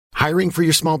Hiring for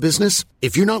your small business?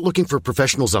 If you're not looking for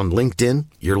professionals on LinkedIn,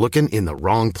 you're looking in the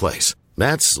wrong place.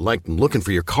 That's like looking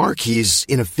for your car keys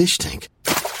in a fish tank.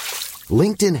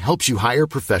 LinkedIn helps you hire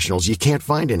professionals you can't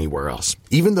find anywhere else,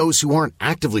 even those who aren't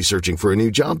actively searching for a new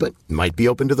job but might be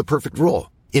open to the perfect role.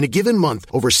 In a given month,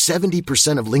 over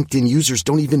 70% of LinkedIn users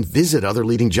don't even visit other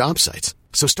leading job sites.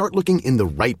 So start looking in the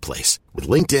right place. With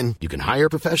LinkedIn, you can hire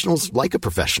professionals like a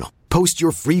professional. Post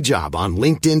your free job on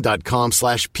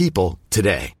linkedin.com/people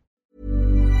today.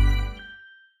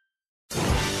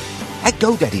 At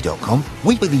GoDaddy.com,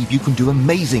 we believe you can do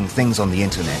amazing things on the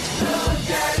internet.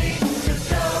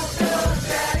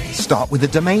 Start with a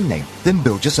domain name, then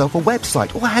build yourself a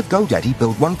website or have GoDaddy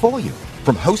build one for you.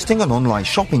 From hosting and online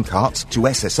shopping carts to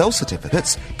SSL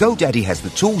certificates, GoDaddy has the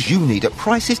tools you need at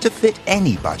prices to fit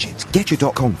any budget. Get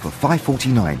your .com for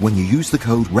 $5.49 when you use the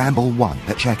code RAMBLE1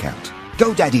 at checkout.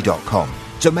 GoDaddy.com.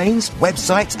 Domains,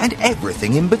 websites, and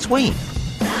everything in between.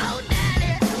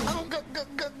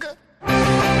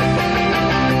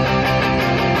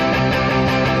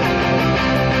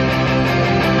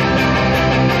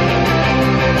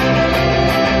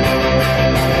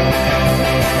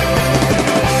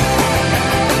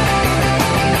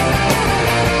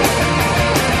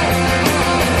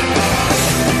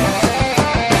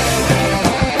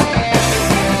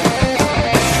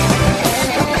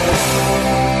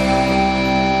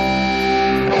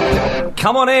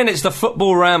 Come on in, it's the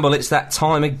Football Ramble. It's that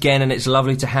time again, and it's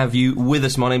lovely to have you with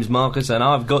us. My name's Marcus, and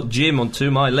I've got Jim on to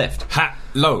my left.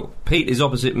 Hello. Pete is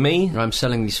opposite me. I'm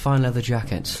selling these fine leather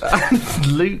jackets. And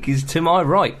Luke is to my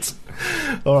right.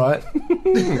 All right.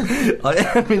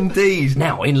 I am indeed.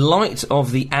 Now, in light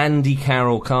of the Andy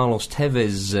Carroll, Carlos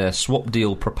Tevez swap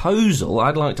deal proposal,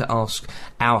 I'd like to ask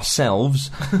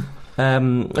ourselves...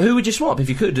 who would you swap if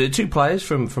you could? Two players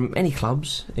from any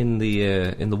clubs in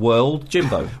the world.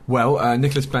 Jimbo. Well,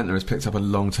 Nicholas Bentner has picked up a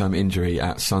long-term injury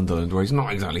at Sunderland, where he's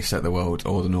not exactly set the world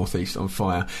or the North East on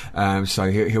fire.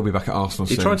 So he'll be back at Arsenal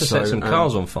soon. He tried to set some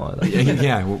cars on fire, though.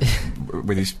 Yeah, well,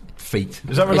 with his feet.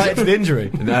 Is that related to the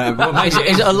injury? Is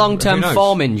it a long-term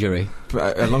form injury?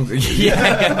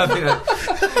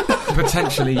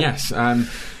 Potentially, yes.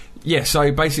 Yeah,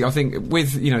 so basically I think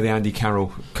with, the Andy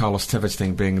Carroll, Carlos Tevez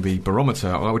thing being the barometer,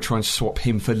 I would try and swap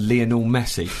him for Lionel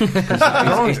Messi.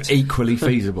 It's equally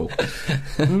feasible.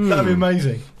 That'd be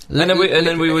amazing. And then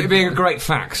we would it'd be a great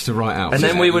fax to write out. And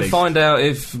then we would find out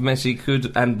if Messi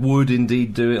could and would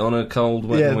indeed do it on a cold,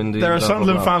 wet, and windy. There are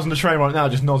Sunderland fans on the train right now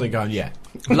just nodding, going, "Yeah."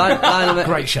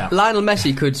 Great shout. Lionel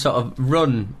Messi could sort of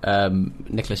run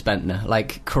Nicholas Bentner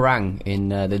like Kerrang in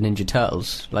the Ninja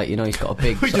Turtles. He's got a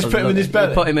big. We just put him in his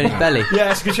belly. Put him in his belly. Yeah,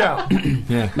 that's a good shout.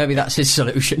 Yeah, maybe that's his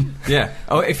solution. Yeah.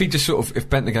 Oh, if he just if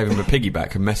Bentner gave him a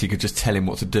piggyback and Messi could just tell him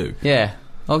what to do. Yeah.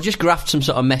 I'll just graft some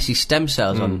sort of Messi stem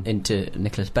cells into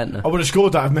Nicholas Bentner. I would have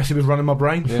scored that if Messi was running my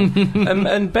brain. Yeah.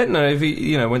 and Bentner, if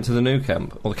he went to the Nou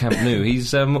Camp or the Camp Nou,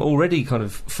 he's already kind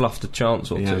of fluffed a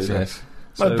chance or two. Yes.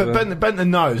 So, but Bentner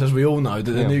knows, as we all know,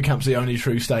 that the Nou Camp's the only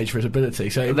true stage for his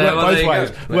ability. So it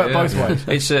worked both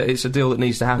ways. It's a deal that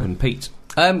needs to happen, Pete.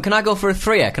 Can I go for a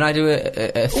threer? Can I do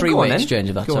a three-way exchange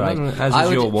if that's all right? As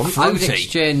is your one. I would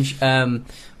exchange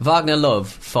Wagner Love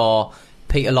for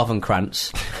Peter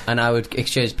Lovenkrantz, and I would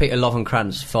exchange Peter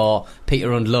Lovenkrantz for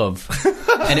Peter and Love,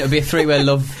 and it would be a three-way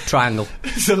love triangle.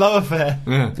 It's a love affair.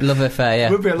 Yeah. Love affair, yeah.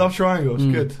 It would be a love triangle. It's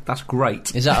good. That's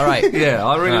great. Is that all right? Yeah,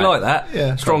 I really like that.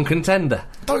 Yeah. Strong contender.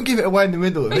 Don't give it away in the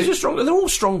middle of it. They're all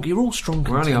strong. You're all strong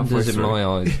contenders in my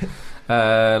eyes.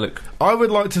 Look, I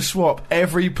would like to swap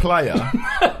every player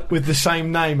with the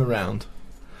same name around.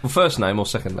 Well, first name or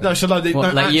second name? No, so like like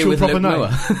you actual with proper Luke name,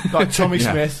 Moore. like Tommy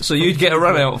Smith. So you'd get a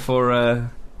run out for.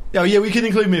 Yeah, we can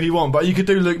include me if you want, but you could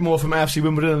do Luke Moore from AFC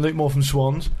Wimbledon and Luke Moore from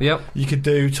Swans. Yep. You could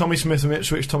do Tommy Smith from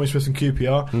Ipswich, Tommy Smith from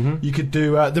QPR. Mm-hmm. You could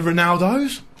do the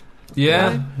Ronaldos.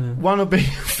 Yeah. One will be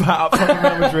fat up front in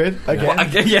Real Madrid again.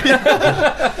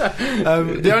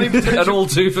 The only potential, and all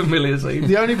too familiar.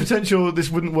 The only potential this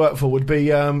wouldn't work for would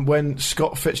be when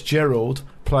Scott Fitzgerald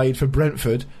played for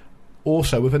Brentford,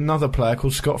 also with another player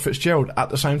called Scott Fitzgerald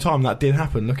at the same time. That did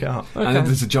happen. Look it up. Okay. And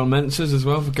there's a John Menzies as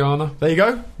well for Ghana. There you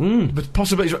go. But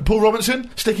possibly Paul Robinson.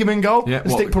 Stick him in goal. Yeah,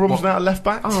 stick Paul Robinson out at left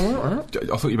back. Oh,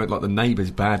 I thought you meant like the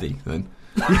neighbour's baddie then.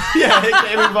 Yeah, get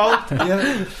him involved.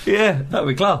 Yeah, that'd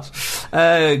be class.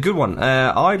 Good one.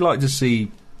 I'd like to see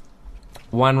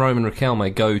Juan Roman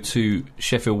Riquelme go to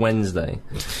Sheffield Wednesday.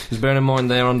 Because bearing in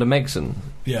mind they're under Megson.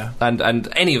 Yeah. And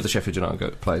any of the Sheffield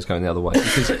United players going the other way,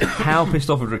 because how pissed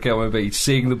off would Riquelme be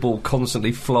seeing the ball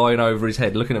constantly flying over his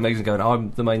head, looking at Megson going,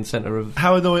 I'm the main centre of...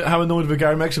 How annoyed would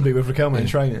Gary Megson be with Riquelme in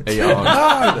training?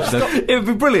 It would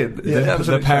be brilliant.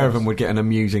 The pair of them would get an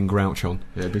amusing grouch on.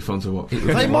 Yeah, it'd be fun to watch.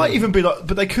 They might even be like,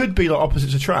 but they could be like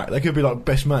opposites attract. They could be like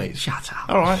best mates. Shut up.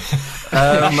 All right.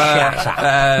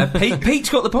 Pete's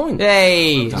got the point.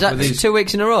 Hey, is that 2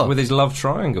 weeks in a row? With his love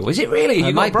triangle. Is it really?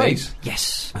 You got a brace?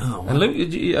 Yes. Oh, and Luke,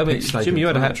 Jim, you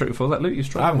had a hat-trick before that. Luke, you're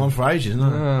strong. I haven't won for ages, no.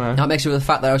 That makes it with the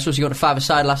fact that I was supposed to go to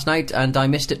five-a-side last night and I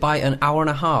missed it by an hour and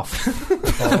a half.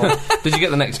 Did you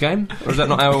get the next game? Or is that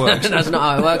not how it works? That's not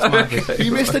how it works, Marcus.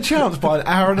 You missed a chance by an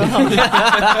hour and a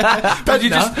half. Did you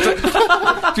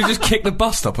just kick the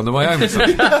bus stop on the way home or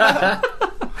something?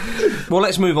 Well,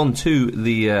 let's move on to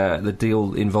the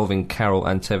deal involving Carroll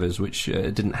and Tevez, which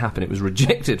didn't happen. It was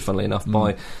rejected, funnily enough,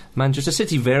 by Manchester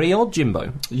City. Very odd,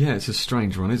 Jimbo. Yeah, it's a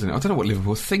strange one, isn't it? I don't know what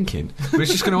Liverpool are thinking, but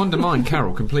it's just going to undermine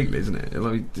Carroll completely, isn't it?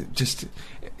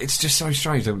 It's just so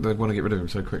strange they want to get rid of him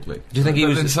so quickly. Do you think he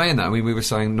was saying that? I mean, we were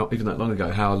saying not even that long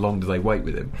ago, how long do they wait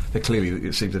with him? They clearly,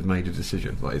 it seems they've made a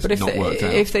decision. Like, it's not worked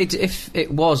out. If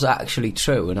it was actually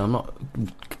true, and I'm not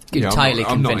entirely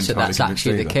convinced that that's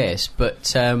actually the case,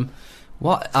 but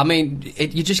what I mean,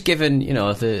 you're just giving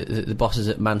the bosses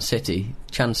at Man City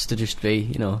chance to just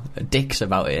be dicks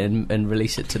about it and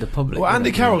release it to the public. Well,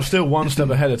 Andy Carroll's still one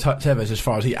step ahead of Tevez as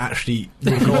far as he actually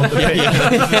will go on the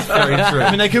pitch. Very true.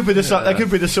 I mean, they could be the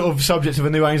sort of subject of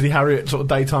a new Ainsley Harriott sort of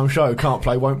daytime show. Can't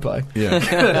play, won't play.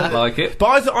 Yeah, like it.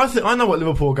 But I know what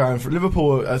Liverpool are going for.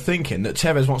 Liverpool are thinking that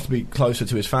Tevez wants to be closer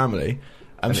to his family.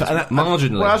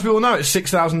 Marginally. Well, as we all know, it's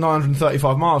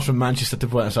 6,935 miles from Manchester to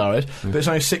Buenos Aires, but it's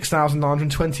only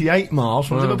 6,928 miles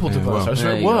from Liverpool to Buenos Aires,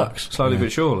 so it works. Slowly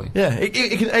but surely. Yeah,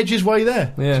 it can edge his way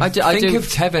there. Yeah. Think of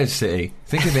Tevez City.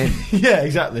 Think of him. Yeah,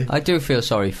 exactly. I do feel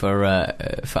sorry for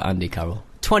Andy Carroll.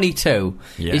 22.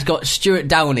 Yeah. He's got Stuart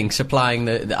Downing supplying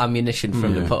the ammunition for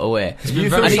him to put away.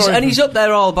 And he's up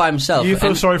there all by himself. You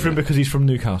feel sorry for him because he's from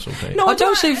Newcastle, Pete? No, I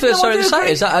don't feel sorry for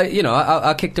the site.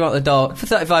 I kicked him out the door for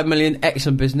 35 million.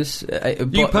 Excellent business.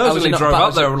 You personally drove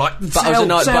up there like, I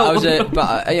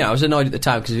was annoyed at the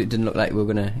time because it didn't look like we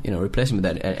were going to replace him with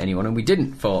anyone, and we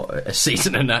didn't for a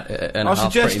season and a half. I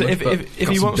suggest that if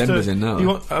he wants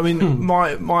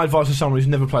to, my advice to someone who's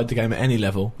never played the game at any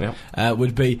level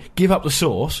would be give up the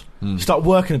sauce, start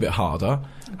working a bit harder.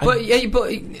 But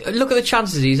look at the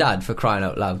chances he's had, for crying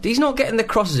out loud. He's not getting the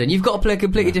crosses in. You've got to play a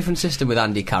completely different system with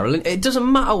Andy Carroll, and it doesn't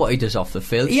matter what he does off the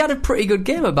field. He had a pretty good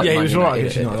game about he was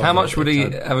right. How much would he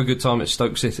have a good time at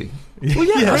Stoke City? Well,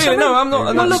 yeah, really? No, I'm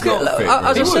not.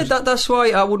 As I said, that's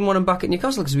why I wouldn't want him back at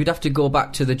Newcastle, because we'd have to go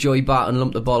back to the Joey Barton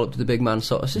lump the ball up to the big man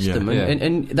sort of system,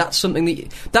 and that's something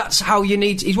that's how you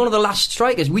need. He's one of the last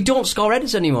strikers. We don't score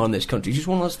headers anymore in this country. It's just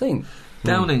one of those things.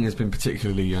 Downing has been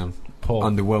particularly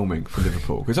underwhelming for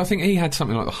Liverpool, because I think he had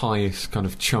something like the highest kind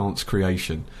of chance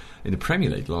creation in the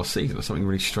Premier League last season, or something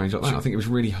really strange like that. I think it was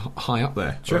really high up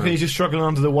there. Do you reckon he's just struggling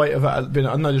under the weight of being,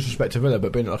 no disrespect to Villa,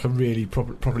 but being like a really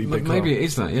properly big club? Maybe it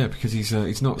is that, because he's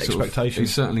not expectation.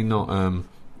 He's certainly not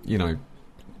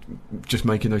just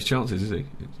making those chances, is he?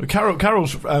 Well,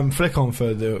 Carroll's flick on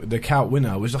for the Cout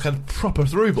winner was like a proper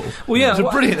through ball. Well, yeah, it was a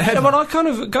brilliant header. But I kind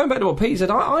of, going back to what Pete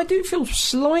said, I do feel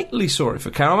slightly sorry for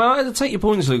Carroll. I mean, I take your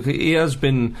points, Luke. He has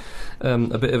been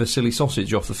a bit of a silly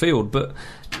sausage off the field, but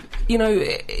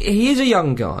he is a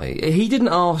young guy. He didn't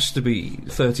ask to be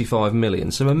 35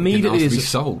 million, so immediately he didn't ask to be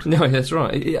sold. No, that's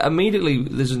right. Immediately,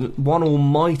 there's one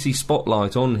almighty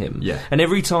spotlight on him. Yeah. And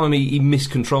every time he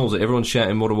miscontrols it, everyone's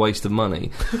shouting, "What a waste of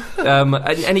money!"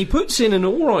 and he puts in an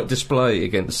all right display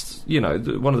against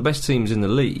one of the best teams in the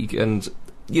league, and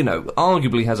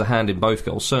arguably has a hand in both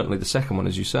goals, certainly the second one,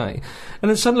 as you say. And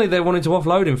then suddenly they wanted to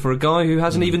offload him for a guy who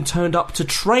hasn't even turned up to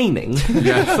training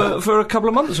for a couple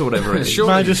of months or whatever it is.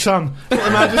 Manager's son.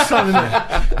 Manager's son, isn't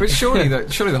it? But surely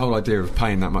the whole idea of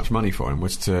paying that much money for him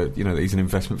was to, that he's an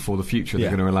investment for the future. They're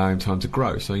going to allow him time to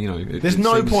grow. So, there's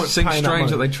no point seems paying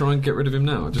strange that they try and get rid of him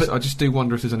now. I just do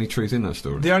wonder if there's any truth in that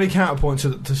story. The only counterpoint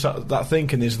to that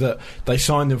thinking is that they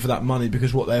signed him for that money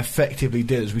because what they effectively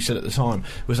did, as we said at the time,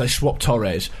 was they swapped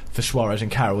Torres for Suarez and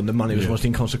Carroll, and the money was almost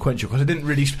inconsequential because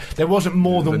there wasn't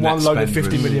more than one load of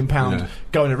 £50 million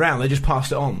going around. They just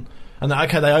passed it on, and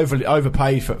they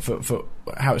overpaid for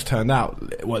how it's turned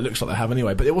out. Well, it looks like they have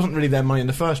anyway, but it wasn't really their money in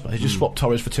the first place. They just swapped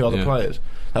Torres for two other players.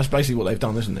 That's basically what they've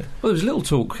done, isn't it? Well, there was a little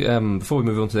talk before we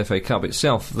move on to the FA Cup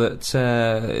itself that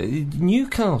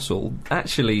Newcastle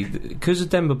actually, because of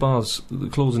Demba Ba's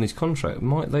clause in his contract,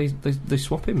 might they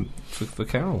swap him for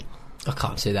Carroll. I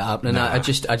can't see that happening. I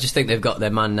just think they've got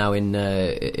their man now in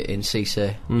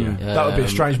Cisse. That would be a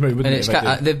strange move, wouldn't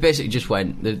it? They've basically just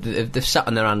went. They've sat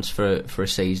on their hands for a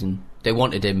season. They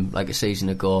wanted him like a season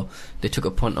ago. They took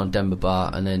a punt on Demba Ba,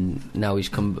 and then now it's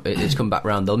come back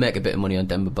round. They'll make a bit of money on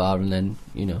Demba Ba, and then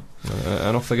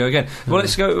and off they go again. Well,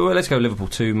 let's go. Liverpool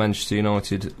 2, Manchester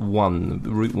United 1.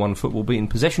 Route 1 football beating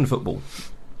possession football.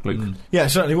 Luke. Yeah, it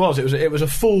certainly was. It was a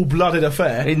full-blooded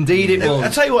affair. Indeed it was. I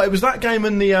tell you what, it was that game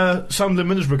and the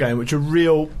Sunderland-Middlesbrough game, which are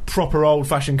real, proper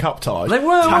old-fashioned cup ties. They were,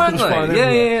 weren't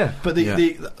they? Yeah. But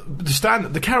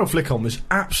the Carroll flick on was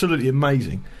absolutely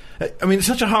amazing. I mean, it's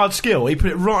such a hard skill. He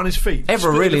put it right on his feet.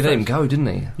 Evra really let him go, didn't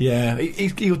he? Yeah,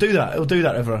 he'll do that. He'll do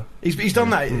that, Evra. He's done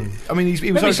that. I mean,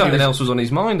 he was. Maybe something else was on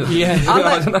his mind. Yeah,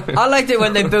 I liked it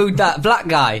when they booed that black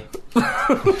guy.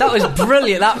 That was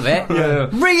brilliant, that bit. Yeah.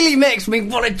 Really makes me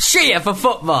want to cheer for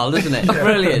football, doesn't it?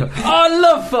 Brilliant. I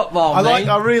love football,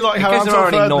 I really like how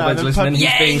Anton Ferdinand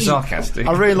he's being sarcastic.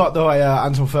 I really like the way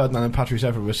Anton Ferdinand and Patrice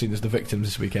Evra were seen as the victims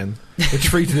this weekend. They're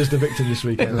treated as the victims this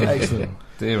weekend. Excellent.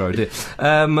 Dear oh dear.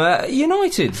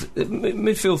 United,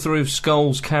 midfield through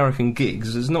Scholes, Carrick and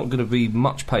Giggs. There's not going to be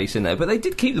much pace in there, but they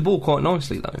did keep the ball quite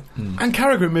nicely, though. And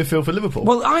Carragher in midfield for Liverpool.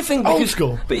 Well, I think old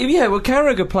school. But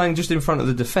Carragher playing just in front of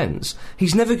the defence.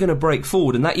 He's never going to break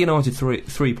forward, and that United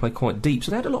three play quite deep,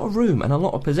 so they had a lot of room and a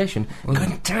lot of possession.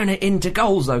 Couldn't turn it into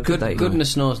goals, though, could they?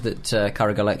 Goodness knows that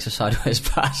Carragher likes a sideways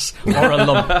pass or a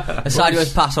lump. A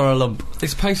sideways pass or a lump.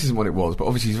 His pace isn't what it was, but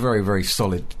obviously he's a very, very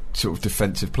solid sort of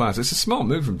defensive player. So it's a smart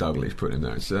move from Douglas putting him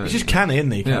there. He's just canny,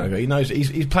 isn't he, Carragher? He knows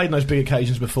he's played in those big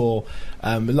occasions before.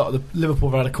 A lot of the Liverpool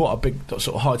have had quite a big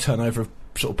sort of high turnover of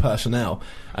sort of personnel,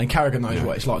 and Carragher knows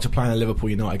what it's like to play in a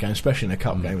Liverpool United game, especially in a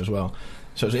cup game as well.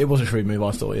 So it was a shrewd move,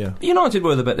 I thought. Yeah, United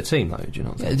were the better team, though. Do you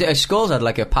not think? Scholes had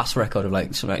like a pass record of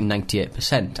like something like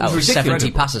 98% out of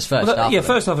 70 passes first half. Yeah,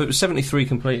 first half it was 73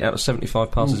 complete out of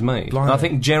 75 passes made. I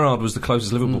think Gerrard was the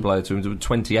closest Liverpool player to him,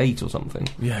 28 or something.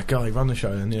 Yeah, golly, run the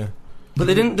show then. Yeah. But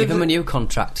they didn't give him a new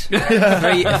contract.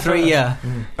 3 year.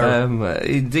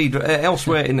 Indeed.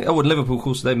 Elsewhere in Liverpool, of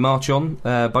course, they march on.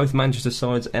 Both Manchester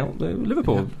sides out.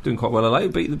 Liverpool doing quite well. They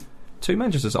beat the two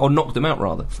Manchester, or knocked them out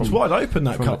rather. It's wide open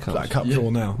that cup draw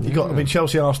now. You got, I mean,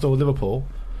 Chelsea, Arsenal, Liverpool.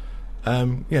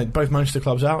 Both Manchester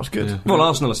clubs out. It's good. Yeah. Well,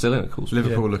 Arsenal are still in, of course.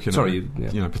 Liverpool looking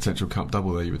at potential cup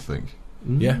double there. You would think.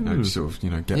 Yeah, sort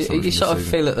of get something. You sort of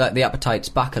feel that the appetite's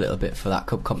back a little bit for that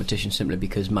cup competition simply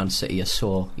because Man City are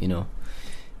so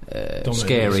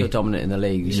scary, so dominant in the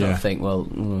league. You sort of think,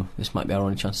 well, this might be our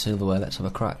only chance of silverware. Let's have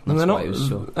a crack. And they're not.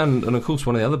 And of course,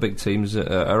 one of the other big teams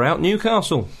are out.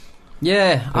 Newcastle.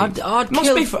 Yeah,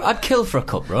 I'd kill for a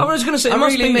cup, bro. I was going to say, it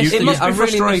must be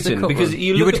frustrating because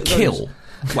you would kill.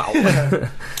 Well,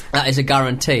 that is a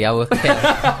guarantee. I will kill.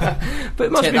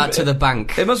 But take that to the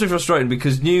bank. It must be frustrating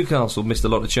because Newcastle missed a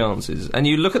lot of chances, and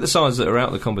you look at the sides that are out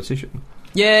of the competition.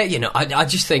 Yeah, I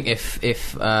just think if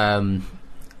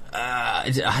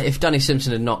Danny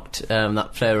Simpson had knocked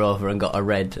that player over and got a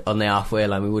red on the halfway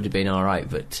line, we would have been all right.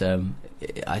 But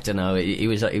I don't know. He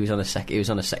was on a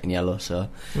second yellow, so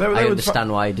I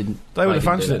understand why he didn't. They would have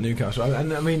fancied it at Newcastle,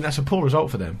 and I mean that's a poor result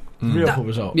for them. Real poor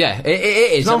result. Yeah, it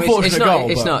is. It's an unfortunate goal.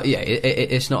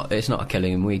 It's not a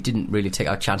killing, and we didn't really take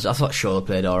our chances. I thought Shaw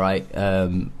played all right,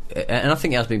 and I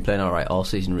think he has been playing all right all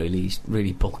season. Really, he's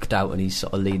really bulked out, and he's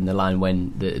sort of leading the line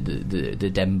when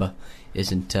the Demba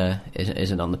isn't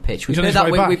on the pitch. We played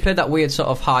that weird sort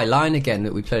of high line again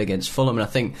that we played against Fulham, and I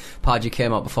think Pardew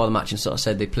came out before the match and sort of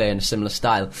said they play in a similar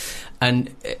style.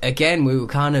 And again, we were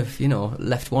kind of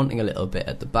left wanting a little bit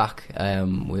at the back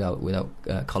without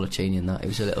Colaccini and that. It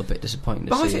was a little bit disappointing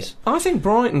to see. I think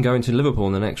Brighton going to Liverpool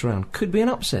in the next round could be an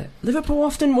upset. Liverpool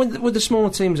often with the smaller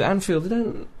teams at Anfield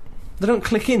they don't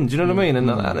click in. Do you know what I mean? And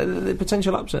the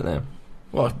potential upset there.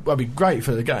 Well, that'd be great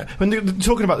for the game. When they're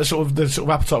talking about the sort of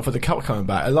appetite for the cup coming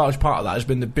back, a large part of that has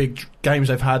been the big games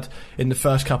they've had in the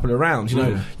first couple of rounds.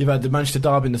 You've had the Manchester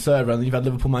derby in the third round, and you've had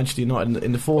Liverpool Manchester United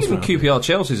in the fourth round. QPR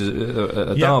Chelsea's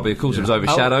a derby, of course, it was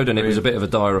overshadowed, and it was a bit of a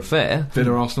dire affair.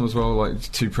 Villa Arsenal as well, like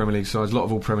two Premier League sides, a lot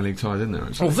of all Premier League ties in there.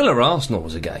 Actually. Well, Villa Arsenal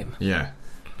was a game. Yeah.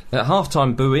 At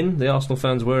half-time booing, the Arsenal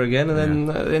fans were again, and then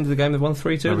at the end of the game they won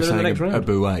 3-2 in the next round. A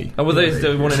booey. Oh, well,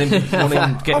 they wanted him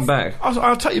getting back.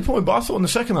 I'll take your point, but I thought in the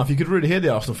second half you could really hear the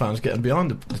Arsenal fans getting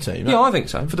behind the team. Yeah, I think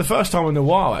so. For the first time in a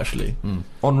while, actually.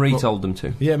 Henri told them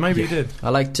to. Yeah, maybe he did. I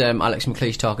liked Alex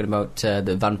McLeish talking about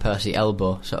the Van Persie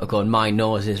elbow, sort of going, my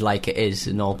nose is like it is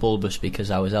and all bulbous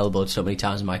because I was elbowed so many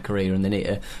times in my career and they need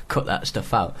to cut that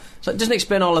stuff out. So it doesn't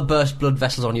explain all the burst blood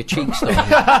vessels on your cheeks, though.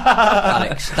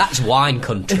 Alex, that's wine,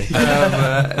 cunt.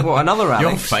 country. Another Alex.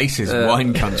 Your face is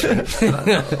wine country.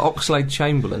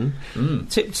 Oxlade-Chamberlain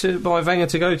tipped by Wenger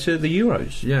to go to the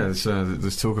Euros. Yeah,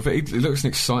 there's talk of it. He looks an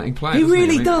exciting player. He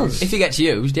really does. If he gets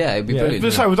used, it'd be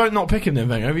brilliant. So don't not pick him then,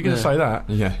 Wenger. If you're going to say that,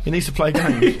 he needs to play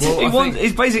games.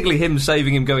 It's basically him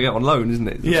saving him going out on loan, isn't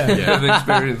it? Yeah. The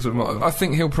experience of I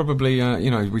think he'll probably,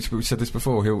 we said this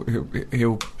before.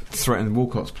 He'll threaten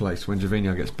Walcott's place when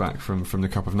Gervinho gets back from the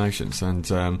Cup of Nations, and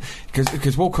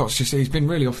because Walcott's he's been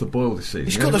really off the boil this season.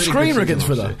 He's got the screamer against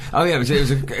Villa. Oh yeah, it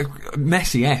was a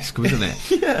Messi-esque, wasn't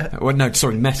it? Yeah. Well, no,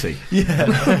 sorry, Messi.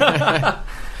 Yeah.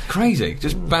 Crazy,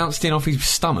 just bounced in off his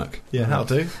stomach. Yeah, that'll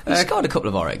do. He scored a couple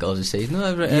of alright goals this season.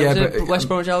 But West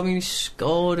Bromwich Albion, he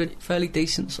scored a fairly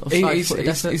decent sort of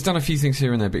he's done a few things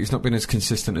here and there, but he's not been as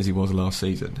consistent as he was last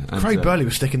season. And, Craig Burley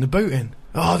was sticking the boot in.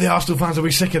 Oh, the Arsenal fans will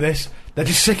be sick of this. They're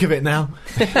just sick of it now.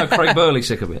 Craig Burley's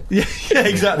sick of it. Yeah,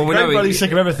 exactly. Craig Burley's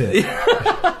sick of everything.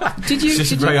 He's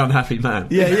just a very unhappy man.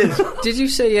 Yeah, he is. Did you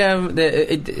see? I don't want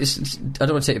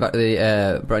to take you back to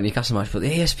the Brighton Newcastle match, but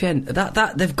the ESPN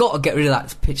that they've got to get rid of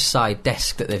that pitch side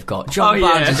desk that they've got. John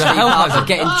Barnes and Steve Harper are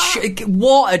getting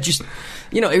water just.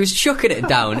 It was chucking it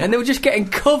down, and they were just getting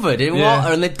covered in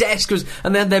water, and the desk was,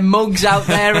 and they had their mugs out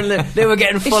there, and they were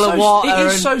getting full of water. It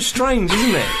is so strange,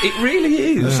 isn't it? It really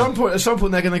is. At some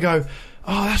point, they're going to go,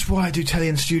 oh, that's why I do telly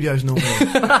in studios normally.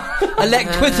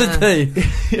 Electricity.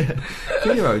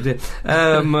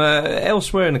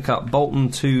 Elsewhere in the cup,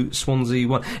 Bolton 2, Swansea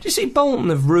 1. Did you see Bolton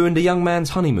have ruined a young man's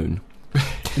honeymoon?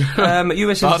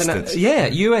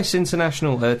 US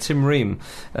international Tim Ream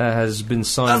has been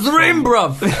signed. That's Ream,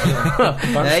 bruv.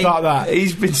 Don't start that.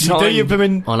 He's been signed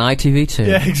on ITV2.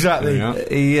 Yeah, exactly.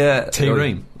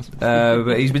 Ream.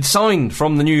 But he's been signed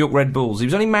from the New York Red Bulls. He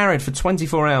was only married for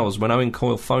 24 hours when Owen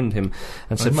Coyle phoned him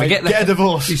and said, get a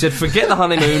divorce. He said, forget the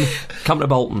honeymoon, come to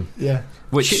Bolton. Yeah.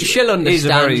 Which she'll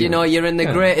understand, you're in the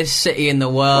greatest city in the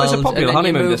world, it's a popular and then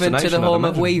honeymoon you move into destination, the home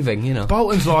of weaving,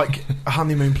 Bolton's like a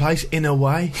honeymoon place, in a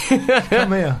way.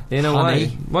 Come here. In a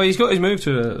way. Well, he's got his move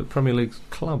to a Premier League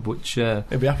club, which... he'll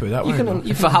be happy with that, won't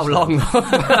he? For how long?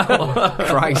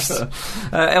 Christ.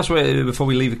 Elsewhere, before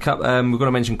we leave the cup, we've got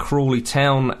to mention Crawley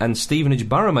Town and Stevenage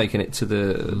Borough making it to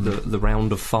the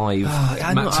round of 5.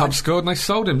 Matt Tubbs scored and they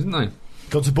sold him, didn't they?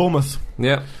 Gone to Bournemouth.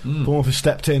 Yeah. Bournemouth has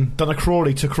stepped in, done a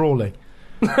Crawley to Crawley.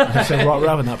 I said right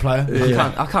round that player.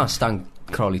 Yeah. I can't stand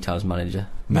Crawley Town's manager.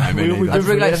 No,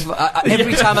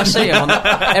 every time I see him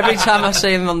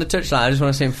on the touchline, I just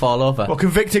want to see him fall over. What,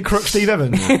 convicted crook Steve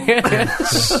Evans?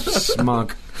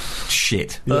 Smug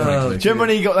shit. Do you remember when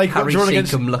he got Harry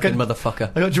Seacombe-looking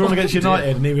motherfucker? They got drawn against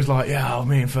United, and he was like, "Yeah,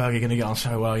 me and Fergie are going to get on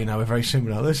so well. We're very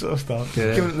similar." This sort of stuff.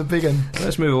 Yeah. Give it the big one.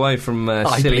 Let's move away from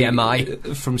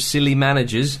silly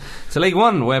managers to League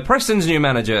One, where Preston's new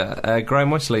manager, Graham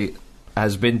Wesley,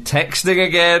 has been texting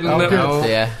again.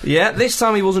 Yeah, this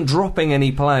time he wasn't dropping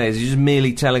any players, he was just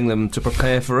merely telling them to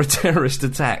prepare for a terrorist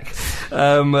attack.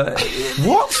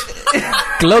 What?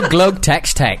 Glug glug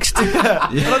text. I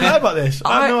don't know about this.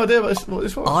 I have no idea what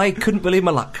this was. I couldn't believe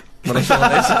my luck when I saw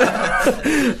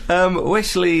this.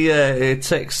 Wesley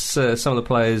texts some of the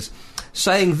players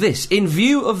saying this: in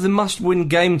view of the must-win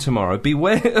game tomorrow,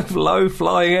 beware of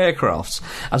low-flying aircrafts,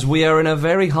 as we are in a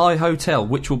very high hotel,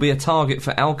 which will be a target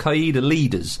for Al-Qaeda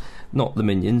leaders, not the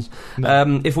minions.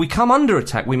 No. If we come under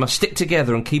attack, we must stick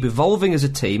together and keep evolving as a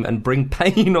team and bring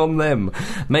pain on them.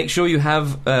 Make sure you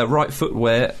have right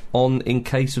footwear on in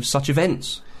case of such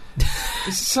events.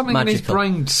 Is something in his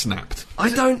brain snapped? I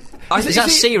don't... Is that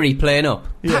Siri playing up?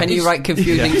 Yeah. Can you write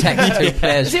confusing text to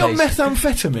players' Is he on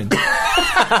methamphetamine?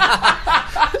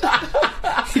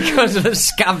 He goes with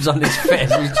scabs on his face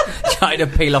and trying to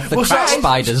peel off the crack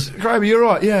spiders. Graham, you're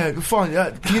right, yeah, fine.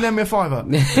 Can you lend me a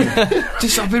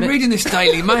 £5? I've been reading this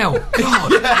Daily Mail.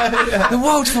 God, the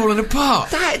world's falling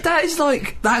apart.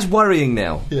 That's worrying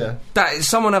now. Yeah.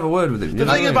 Someone have a word with him. The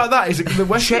thing about that is the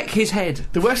Wesley, check his head.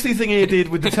 The Wesley thing he did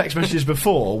with the text messages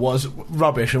before was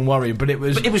rubbish and worrying, but it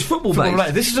was football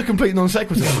based. This is a complete non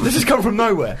sequitur. This has come from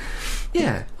nowhere.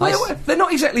 Yeah, they're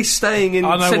not exactly staying in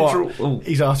central.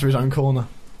 He's after his own corner.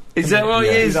 Is that what he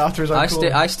is? He's after his own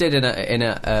corner. I stayed in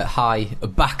a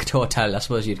backed hotel, I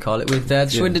suppose you'd call it, with the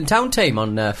Swindon Town team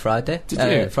on Friday. Did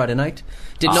you? Friday night.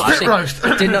 Did not see. Let's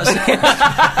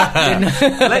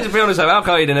be honest, though,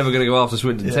 Al-Qaeda are never going to go after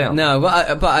Swindon Town. No,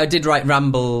 but I did write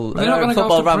Ramble. They're not going to go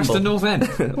after Preston North End.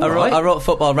 I wrote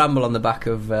Football Ramble on the back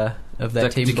of their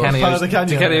team bus. Di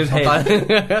Canio's head.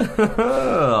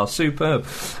 Oh, superb.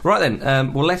 Right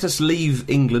then, well, let us leave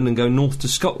England and go north to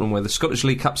Scotland, where the Scottish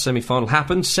League Cup semi-final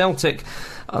happened. Celtic,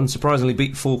 unsurprisingly,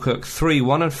 beat Falkirk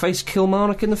 3-1 and faced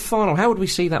Kilmarnock in the final. How would we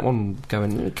see that one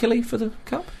going? Killy for the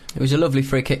Cup? It was a lovely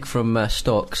free kick from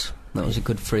Stokes. That was a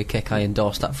good free kick. I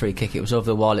endorsed that free kick. It was over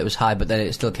the wall, it was high, but then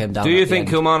it still came down. Do you think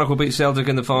Kilmarnock will beat Celtic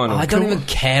in the final? I don't even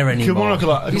care anymore.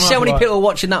 You see how many people are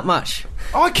watching that match?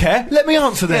 I care. Let me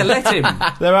answer this. Yeah, let him.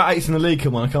 They're at 8th in the league,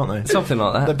 Kilmarnock, aren't they? Something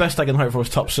like that. The best they can hope for is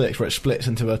top 6, where it splits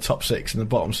into a top 6 and the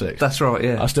bottom 6. That's right,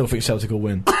 yeah. I still think Celtic will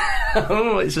win.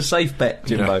 Oh, it's a safe bet,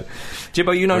 Jimbo.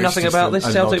 Jimbo, you know nothing about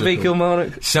this? Celtic v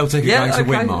Kilmarnock? Celtic are going to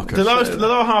win, Marcus. The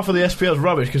lower half of the SPL is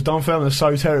rubbish because Dunfermline are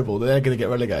so terrible that they're going to get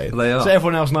relegated. They are. So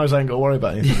everyone else knows they ain't got to worry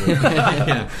about anything.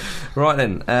 Yeah. Right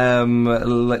then,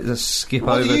 let's skip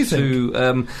what over do you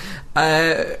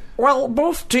to. Well,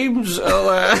 both teams.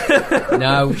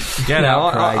 No, get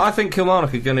out. I think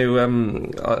Kilmarnock are going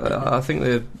to. I think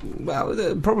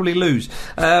they'll probably lose.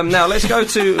 Now let's go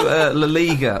to La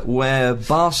Liga, where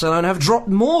Barcelona have dropped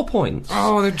more points.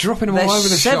 Oh, they're dropping them all over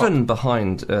the shop. 7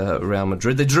 behind Real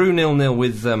Madrid. They drew 0-0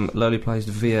 with lowly placed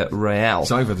Villarreal.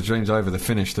 It's over. The dream's over. They're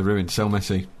finished. They're ruined. Sell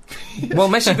Messi. Well,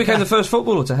 Messi became the first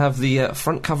footballer to have the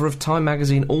front cover of Time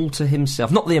magazine all to himself.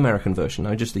 Not the American version,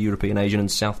 no, just the European, Asian and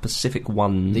South Pacific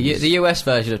one. The US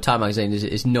version of Time magazine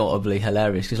is notably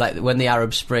hilarious because, like, when the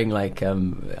Arab Spring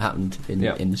happened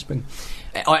in the spring,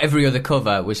 every other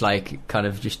cover was like kind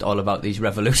of just all about these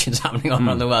revolutions happening all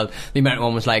around the world. The American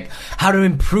one was like how to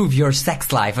improve your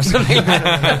sex life or something.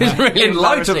 It was really in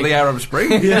light of the Arab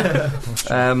Spring. Yeah.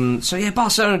 So yeah,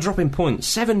 Barcelona dropping points,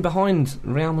 7 behind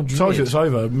Real Madrid. Told you it's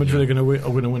over. Madrid are going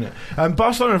to win it.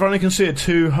 Barcelona have only conceded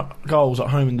 2 goals at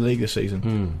home in the league this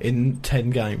season in 10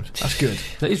 games. That's good.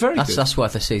 That is very good. That's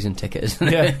worth a season ticket, isn't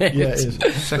it? Yeah, it is.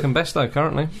 Second best though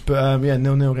currently. But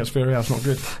 0-0 against Villarreal is not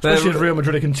good. Especially as Real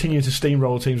Madrid continue to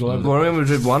steamroll teams all over. Well, Real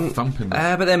Madrid won. Thumping.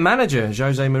 But their manager,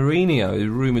 Jose Mourinho, is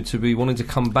rumoured to be wanting to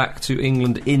come back to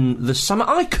England in the summer.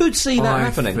 I could see that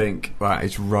happening. I think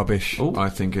it's rubbish. Ooh. I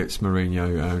think it's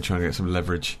Mourinho trying to get some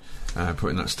leverage,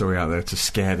 putting that story out there to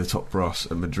scare the top brass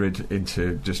at Madrid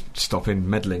into just stopping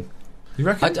meddling. You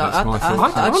reckon? That's my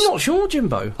thought. I'm not sure,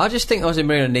 Jimbo. I just think Jose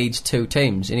Mourinho needs 2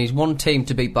 teams. He needs one team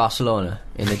to beat Barcelona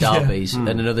in the derbies and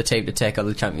another team to take on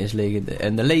the Champions League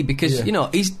and the league because,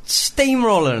 he's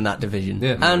steamrolling in that division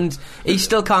and he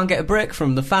still can't get a break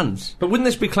from the fans. But wouldn't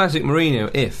this be classic Mourinho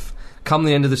if, come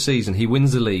the end of the season, he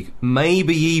wins the league,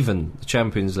 maybe even the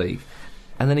Champions League,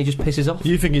 and then he just pisses off?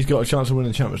 You think he's got a chance of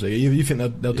winning the Champions League? You think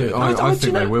they'll do it? I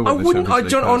think they will win the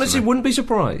Champions League. I honestly wouldn't be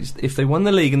surprised if they won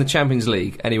the league and the Champions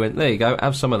League and he went, there you go,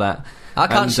 have some of that. I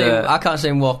can't see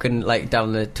him walking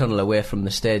down the tunnel away from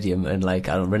the stadium and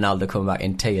Ronaldo coming back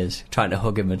in tears trying to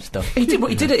hug him and stuff. He did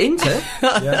what he did at Inter.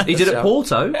 He did at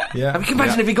Porto. Yeah. I mean, can you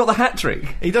imagine if he got the hat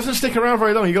trick? He doesn't stick around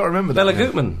very long. You got to remember that. Bela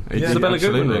Gutmann. It's the Bela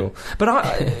Gutmann rule.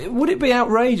 But would it be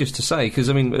outrageous to say? Because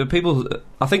I mean, people.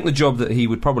 I think the job that he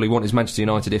would probably want is Manchester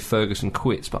United if Ferguson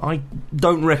quits. But I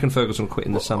don't reckon Ferguson quit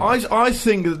in the summer. I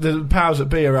think that the powers that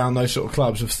be around those sort of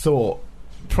clubs have thought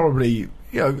probably.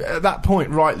 At that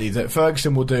point, rightly, that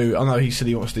Ferguson will do. I know he said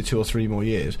he wants to do 2 or 3 more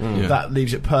years. That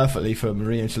leaves it perfectly for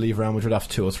Mourinho to leave Real Madrid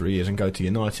after 2 or 3 years and go to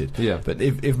United. Yeah. But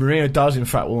if Mourinho does, in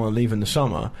fact, want to leave in the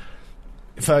summer,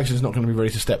 Ferguson's not going to be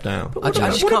ready to step down. What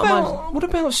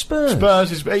about Spurs?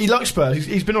 He likes Spurs.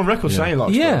 He's been on record saying he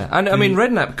likes Spurs. Yeah, and I mean,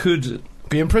 Redknapp could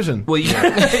be in prison. Well, he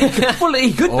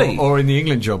could be, or in the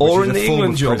England job, or in the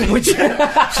England job, which it's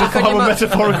a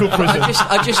metaphorical prison.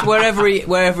 I just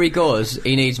wherever he goes,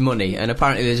 he needs money, and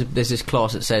apparently there's this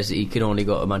clause that says that he can only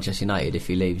go to Manchester United if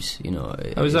he leaves.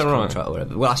 Is that right? Or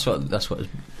whatever. Well, that's what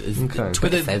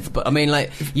Twitter says. But I mean,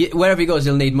 wherever he goes,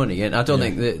 he'll need money, and I don't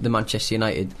think the Manchester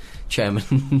United chairmen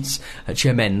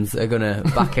are going to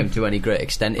back him to any great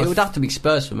extent. It would have to be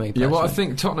Spurs for me. Personally. Yeah, well, I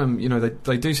think Tottenham,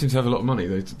 they do seem to have a lot of money.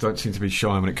 They don't seem to be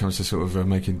shy when it comes to sort of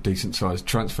making decent sized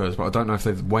transfers, but I don't know if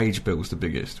their wage bill's the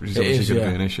biggest, which is obviously going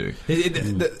to be an issue.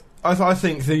 I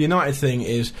think the United thing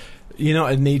is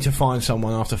United need to find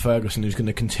someone after Ferguson who's going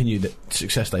to continue the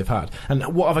success they've had.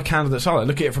 And what other candidates are there?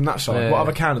 Look at it from that side. What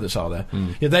other candidates are there?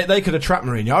 They could attract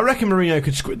Mourinho. I reckon Mourinho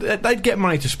could. They'd get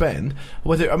money to spend.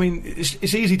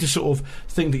 It's easy to sort of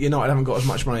think that United haven't got as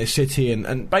much money as City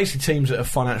and basically teams that are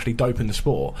financially doping the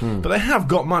sport. But they have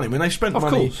got money. I mean, they've spent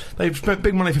money. Course. They've spent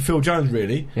big money for Phil Jones,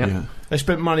 really. Yeah. They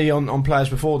spent money on players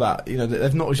before that.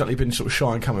 They've not exactly been sort of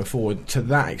shy and coming forward to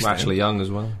that extent. Actually young as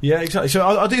well. Yeah, exactly. So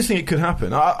I do think it could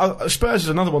happen. Spurs is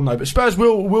another one though, but Spurs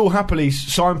will happily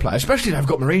sign players, especially if they've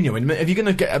got Mourinho in. If you're going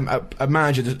to get a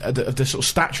manager of the sort of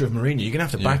stature of Mourinho, you're going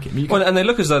to have to back him. And they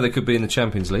look as though they could be in the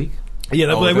Champions League. Yeah,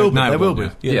 they will be. They will be.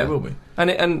 Yeah, they will be. And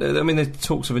I mean, there's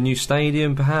talks of a new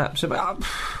stadium, perhaps.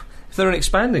 If they're an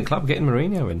expanding club, getting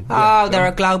Mourinho in. They're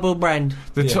a global brand.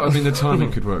 The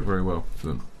timing could work very well for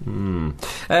them.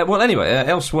 Well, anyway,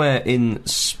 elsewhere in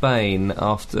Spain,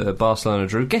 after Barcelona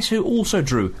drew, guess who also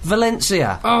drew?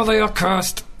 Valencia. Oh, they are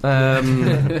cursed.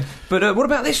 But what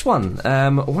about this one?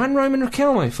 Juan Roman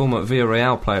Riquelme, former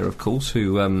Villarreal player, of course,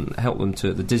 who helped them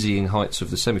to the dizzying heights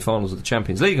of the semi-finals of the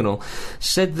Champions League and all,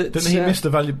 said that... Didn't he miss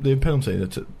the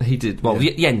penalty? He did. Well,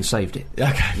 Yen saved it.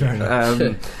 Okay, fair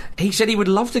enough. He said he would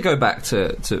love to go back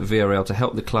to Villarreal to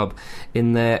help the club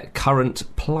in their current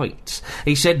plight.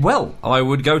 He said, well, I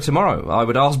would go tomorrow. I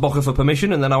would ask Boca for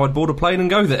permission, and then I would board a plane and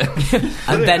go there.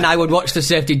 And then I would watch the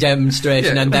safety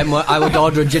demonstration, and then I would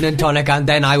order a gin and tonic, and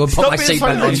then I would put my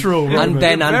seatbelt on. And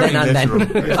then. I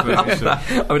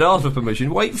would ask for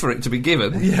permission, wait for it to be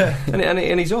given,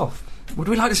 and he's off. Would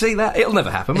we like to see that? It'll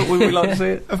never happen, but would we like to see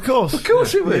it? Of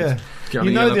course we would. Yeah.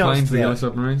 You know the answer to the yellow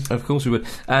submarines? Of course we would.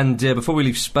 And before we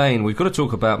leave Spain, we've got to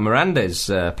talk about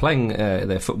Mirandes playing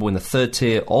their football in the third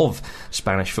tier of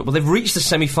Spanish football. They've reached the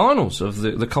semi-finals of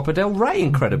the Copa del Rey,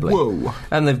 incredibly. Whoa.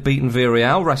 And they've beaten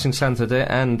Villarreal, Racing Santander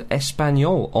and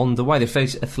Espanyol on the way. They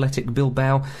face Athletic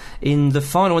Bilbao in the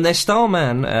final. And their star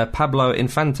man, Pablo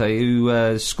Infante,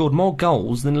 who scored more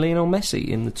goals than Lionel Messi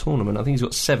in the tournament, I think he's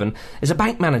got 7, is a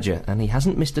bank manager, and he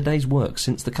hasn't missed a day's work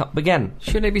since the Cup began.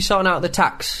 Shouldn't he be sorting out the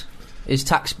tax? His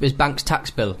bank's tax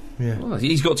bill. Yeah. Well,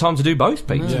 he's got time to do both,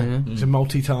 Pete. Yeah. It's a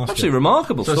multitasker. Absolutely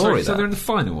remarkable story. So they're in the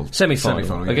final?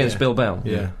 Semi-final against Bilbao.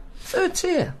 Yeah. Third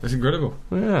tier. That's incredible.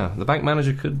 Yeah, the bank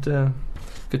manager could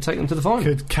take them to the final.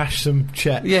 Could cash some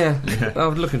checks. Yeah. I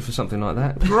was looking for something like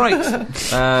that. Great.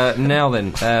 Now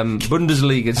then,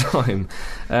 Bundesliga time.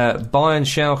 Bayern,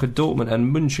 Schalke, Dortmund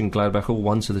and Mönchengladbach, all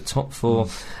one to the top 4,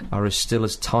 are still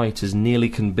as tight as nearly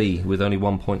can be, with only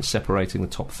 1 point separating the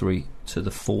top 3 to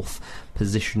the 4th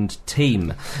positioned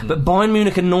team. But Bayern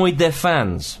Munich annoyed their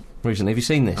fans recently. Have you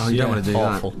seen this? Oh, you don't want to do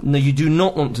awful. that. No, you do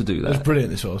not want to do that. It was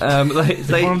brilliant, this was.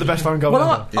 They one of the best fan goals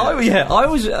ever. I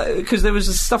was... Because there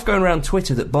was stuff going around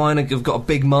Twitter that Bayern have got a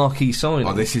big marquee signing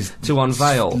to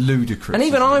unveil. Ludicrous. And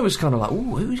even I was kind of like,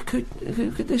 ooh, who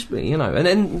could this be? You know, and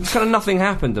then kind of nothing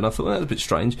happened, and I thought, well, that was a bit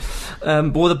strange.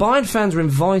 But the Bayern fans were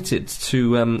invited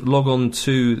to log on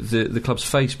to the club's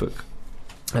Facebook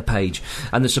page,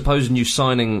 and the supposed new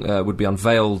signing would be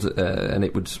unveiled, and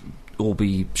it would all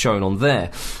be shown on there.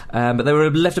 But they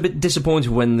were left a bit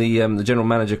disappointed when the general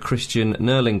manager, Christian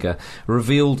Nerlinger,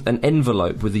 revealed an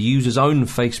envelope with the user's own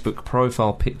Facebook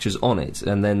profile pictures on it,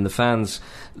 and then the fans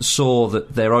saw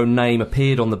that their own name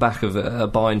appeared on the back of a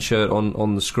Bayern shirt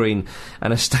on the screen,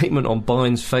 and a statement on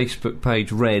Bayern's Facebook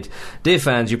page read, "Dear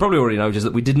fans, you probably already noticed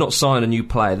that we did not sign a new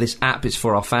player. This app is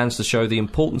for our fans to show the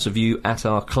importance of you at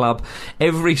our club.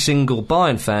 Every single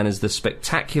Bayern fan is the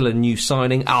spectacular new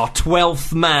signing, our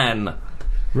 12th man."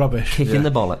 Rubbish. Kicking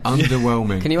the bollocks.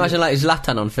 Underwhelming. Can you imagine like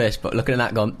Zlatan on Facebook looking at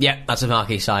that going, yeah, that's a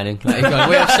marquee signing. Like, he's going,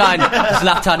 we have signed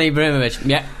Zlatan Ibrahimovic.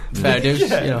 Yeah, fair dues.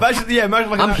 Yeah, you know. imagine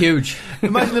like I'm huge.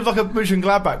 Imagine if like a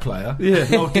Mönchengladbach player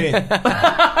logged in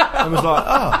and was like,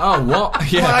 oh, what?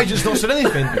 Yeah. My agent's not said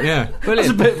anything. Yeah. Brilliant. That's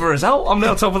a bit of a result. I'm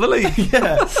now top of the league.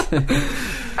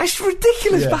 It's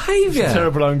ridiculous behaviour. It's a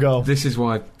terrible own goal. This is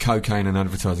why cocaine and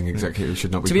advertising executives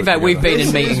should not be. To be fair, we've been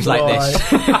in meetings like this.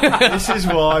 This is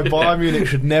why Bayern Munich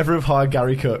should never have hired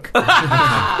Gary Cook.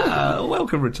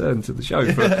 Welcome return to the show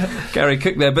for Gary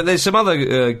Cook there. But there's some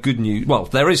other good news. Well,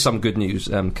 there is some good news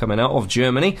coming out of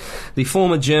Germany. The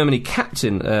former Germany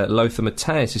captain, Lothar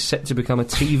Matthäus, is set to become a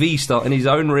TV star in his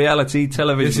own reality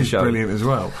television show. This is brilliant as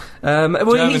well.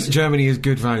 Germany is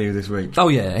good value this week. Oh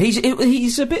yeah,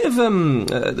 he's a bit of a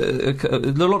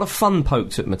lot of fun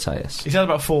poked at Matthäus. He's had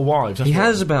about 4 wives. He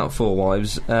has about 4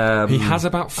 wives. He has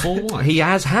about 4 wives. He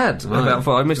has had about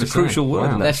 4. I missed a crucial word.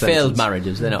 Wow. In They're that failed sentence.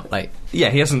 marriages. They're not like. Yeah,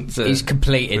 he hasn't. He's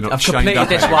completed. I've chained completed up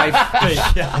this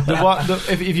anymore. wife.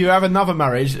 If you have another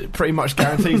marriage, it pretty much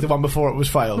guarantees the one before it was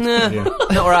failed. Not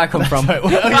where I come from.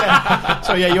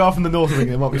 So you are from the north of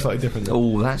England. It might be slightly different.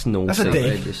 Oh, that's naughty. That's a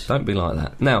dig. Don't be like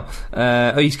that. Now,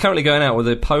 he's currently going out with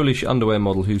a Polish underwear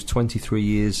model who's 23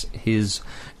 years his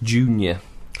junior.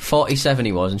 47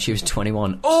 he was, and she was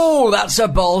 21. Oh, that's a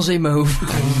ballsy move.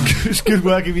 It's good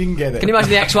work if you can get it. Can you imagine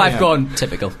the ex-wife going,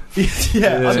 typical?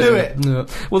 I'll do it. Yeah.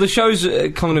 Well, the show's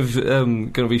kind of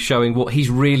going to be showing what he's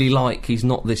really like. He's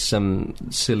not this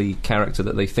silly character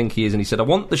that they think he is. And he said, I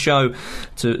want the show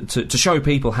to show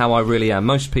people how I really am.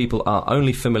 Most people are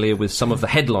only familiar with some of the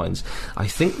headlines. I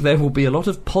think there will be a lot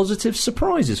of positive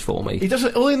surprises for me. He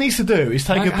doesn't. All he needs to do is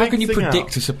take a big How can you thing predict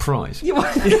out. a surprise?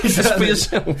 Just for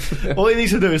yourself. All he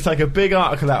needs to do is take a big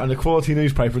article out in a quality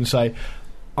newspaper and say,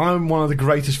 I'm one of the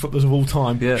greatest footballers of all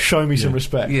time. Yeah. Show me some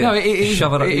respect. Yeah. No, it is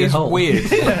weird.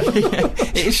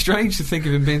 It is strange to think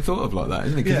of him being thought of like that,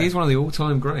 isn't it? Because he's one of the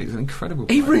all-time greats. An incredible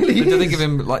player. He really is. To think of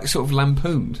him like sort of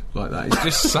lampooned like that, it's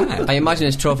just sad. I imagine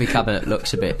his trophy cabinet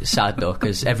looks a bit sad though,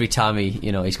 because every time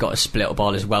he's got to split up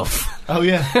all his wealth. Oh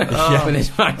yeah. With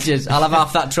his matches. I'll have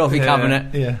half that trophy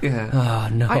cabinet. Yeah. Oh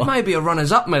no. It may be a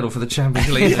runners-up medal for the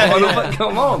Champions League.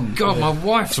 Come on. God, my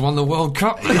wife's won the World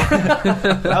Cup.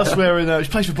 Elsewhere in he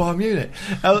plays for Bayern Munich.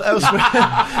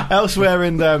 Elsewhere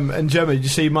in Germany, did you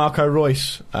see Marco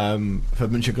Reus for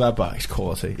Mönchengladbach? He's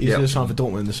quality. He's going to sign for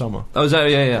Dortmund in the summer. Oh, is that?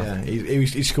 Yeah.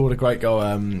 He scored a great goal.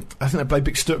 I think they played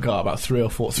Big Stuttgart about 3 or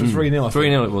 4. 3-0.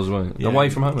 3-0 it was, wasn't it? Away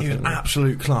from home. He was an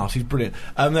absolute class. He's brilliant.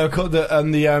 They were called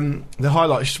the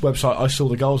highlights website I saw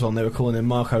the goals on. They were calling him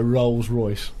Marco Rolls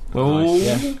Royce. Oh,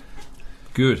 yeah.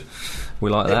 Good. We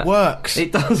like that. It works.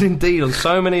 It does indeed on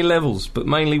so many levels, but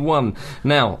mainly one.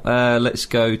 Now, let's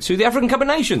go to the African Cup of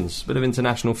Nations. Bit of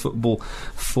international football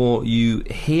for you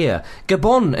here.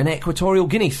 Gabon and Equatorial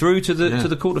Guinea through to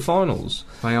the quarterfinals.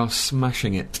 They are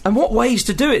smashing it. And what ways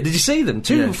to do it? Did you see them?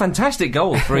 Two fantastic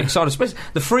goals for each side, especially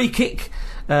the free kick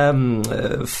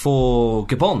for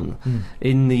Gabon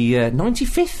in the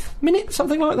 95th minute,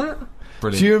 something like that.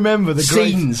 Brilliant. Do you remember the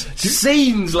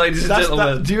scenes, ladies and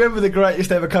gentlemen? Do you remember the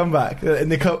greatest ever comeback in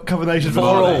the Cup of Nations?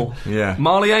 4-all. Yeah.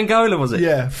 Mali Angola, was it?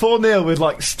 Yeah, 4-0 with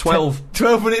like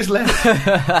 12 minutes left.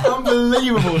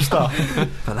 Unbelievable stuff.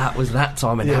 But that was that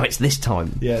time, and now it's this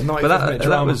time. Yeah, but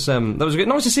that was good.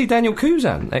 Nice to see Daniel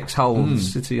Kuzan, ex-Hull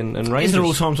City and Rangers. He's an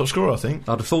all-time top scorer, I think.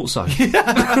 I'd have thought so.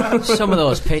 Some of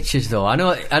those pitches, though, I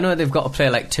know they've got to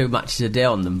play like 2 matches a day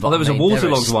on them. But there was a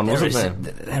waterlogged one, wasn't there?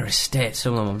 There are states,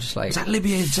 some of them. I'm just like.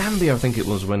 Libya, Zambia, I think it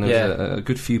was, when there was a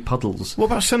good few puddles. What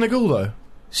about Senegal, though?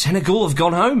 Senegal have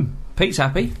gone home. Pete's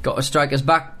happy. Got to strike us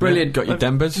back. Brilliant. Got your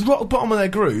Dembas. Rock bottom of their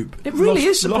group. It really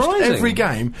is surprising. Lost every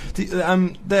game.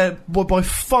 They're by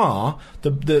far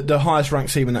the highest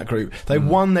ranked team in that group. They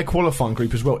won their qualifying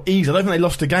group as well. Easy. I don't think they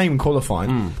lost a game in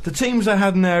qualifying. The teams they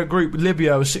had in their group,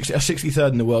 Libya was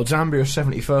 63rd in the world, Zambia was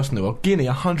 71st in the world, Guinea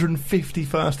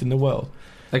 151st in the world.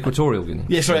 Equatorial Guinea.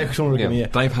 Yeah, sorry, Equatorial Guinea, yeah.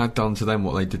 They've had done to them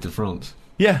what they did to France.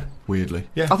 Yeah. Weirdly.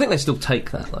 Yeah. I think they still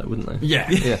take that, though, wouldn't they?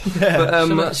 Yeah. But,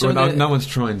 no one's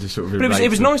trying to sort of... But it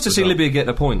was nice to see Libya get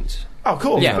a point. Oh,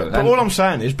 cool. Yeah. But all I'm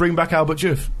saying is bring back Albert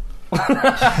Diouf.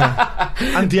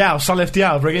 And Salif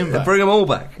Diao, bring him back. Bring them all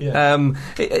back. Yeah. And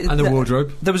the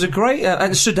wardrobe. There was a great...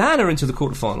 and Sudan are into the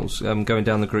quarterfinals, going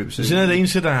down the groups. Zinedine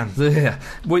Sudan. Yeah.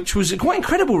 Which was quite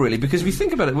incredible, really, because if you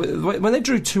think about it, when they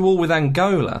drew 2-2 with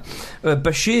Angola,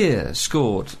 Bashir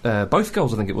scored both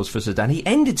goals, I think it was, for Sudan. He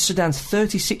ended Sudan's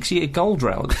 36-year goal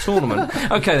drought at the tournament.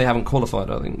 Okay, they haven't qualified,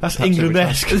 I think. That's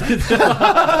England-esque.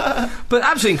 But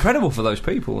absolutely incredible for those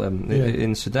people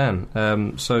in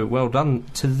Sudan. So well done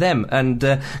to them. And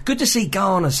good to see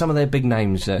Ghana, some of their big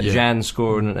names, Jan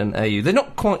scoring and AU. They're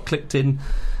not quite clicked in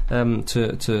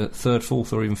to third,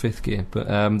 fourth or even fifth gear, but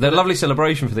they're a lovely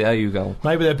celebration for the AU goal.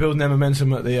 Maybe they're building their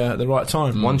momentum at the right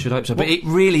time. One should hope so. But it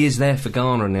really is there for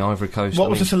Ghana and the Ivory Coast.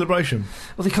 What was the celebration?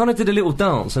 Well, they kind of did a little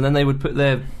dance, and then they would put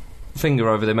their finger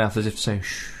over their mouth as if to say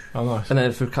shh. Oh, nice. And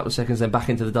then for a couple of seconds, then back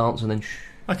into the dance, and then shh.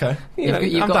 Okay.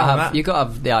 You've got to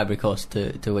have the Ivory Coast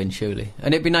to win, surely.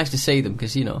 And it'd be nice to see them,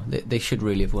 because, they should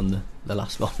really have won the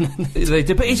last one. They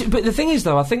did. But the thing is,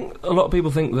 though, I think a lot of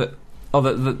people think that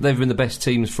that they've been the best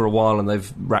teams for a while and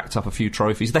they've racked up a few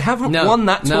trophies. They haven't won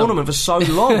that tournament for so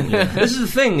long. This is the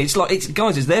thing. It's like, it's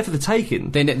there for the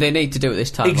taking. They need to do it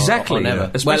this time. Exactly. Or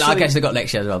never. Well, I guess they've got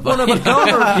next year as well. But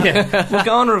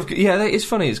Ghana have, it's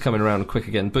funny it's coming around quick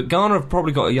again, but Ghana have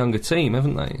probably got a younger team,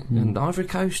 haven't they? And Ivory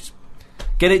Coast...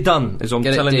 Get it done, is what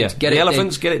I'm telling you. The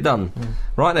Elephants, get it done.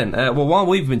 Right then, well, while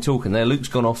we've been talking there, Luke's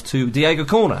gone off to Diego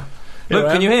Corner.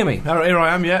 Luke, can you hear me? Here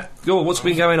I am, yeah. Go on, what's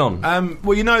been going on?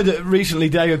 Well, you know that recently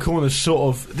Diego Corner's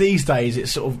sort of, these days,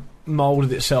 it's sort of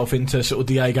moulded itself into sort of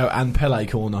Diego and Pele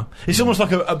Corner. It's almost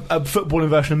like a footballing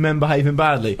version of Men Behaving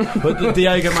Badly. But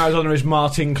Diego Maradona is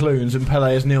Martin Clunes and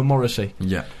Pele is Neil Morrissey.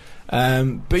 Yeah.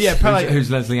 But yeah, Pele... Who's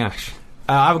Leslie Ash?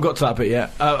 I haven't got to that bit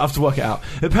yet. I have to work it out.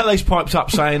 Pele's piped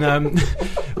up saying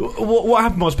what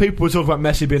happened was people were talking about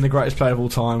Messi being the greatest player of all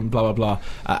time, blah blah blah,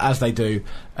 as they do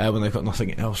when they've got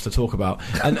nothing else to talk about.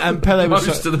 And Pele was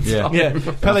most of the time. Yeah,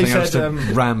 Pele said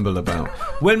ramble about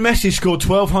when Messi scored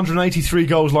 1,283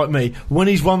 goals like me, when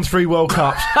he's won 3 World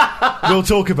Cups, we'll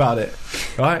talk about it.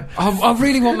 Right? I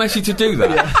really want Messi to do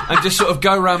that and just sort of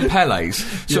go round Pele's,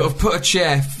 sort of put a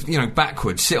chair,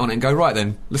 backwards, sit on it, and go, right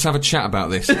then, let's have a chat about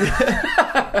this.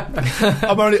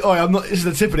 I'm not. This is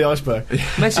the tip of the iceberg.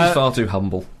 Messi's far too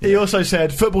humble. He also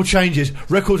said, football changes,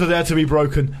 records are there to be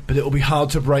broken, but it will be hard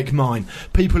to break mine.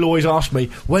 People always ask me,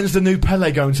 when's the new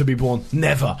Pele going to be born?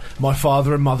 Never. My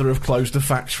father and mother have closed the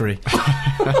factory.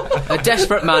 A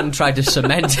desperate man tried to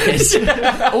cement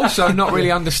it. Also, not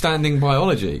really understanding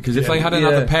biology, because if they had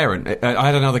another parent, I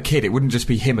had another kid, it wouldn't just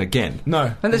be him again.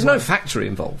 No. And there's no factory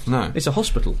involved. No. It's a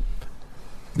hospital.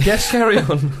 Yes, carry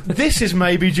on. This is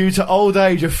maybe due to old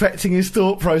age affecting his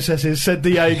thought processes, said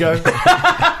Diego.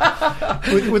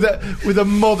 with a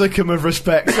modicum of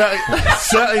respect.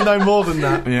 Certainly no more than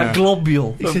that. Yeah. A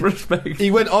globule of respect.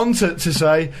 He went on to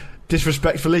say,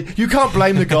 disrespectfully, you can't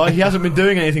blame the guy, he hasn't been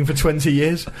doing anything for 20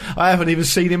 years. I haven't even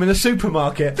seen him in a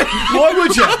supermarket. Why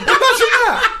would you? Imagine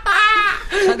that!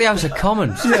 It's like the House of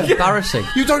Commons. Yeah. It's embarrassing.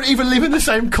 You don't even live in the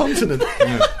same continent.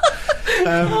 Yeah.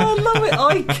 I love it.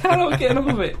 I cannot get enough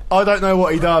of it. I don't know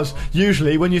what he does.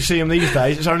 Usually, when you see him these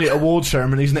days, it's only at award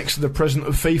ceremonies next to the president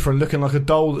of FIFA and looking like a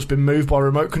doll that's been moved by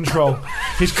remote control.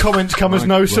 His comments come as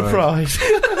no surprise.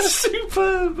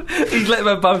 Superb. He's let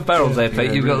them both barrels there,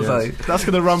 Pete. You've got to say that's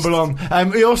going to rumble on.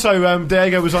 He also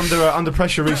Diego was under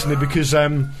pressure recently because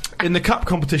in the cup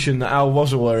competition that Al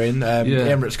Wazza were in, the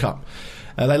Emirates Cup,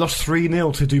 they lost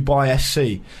 3-0 to Dubai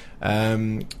SC.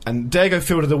 And Diego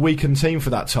fielded the weakened team for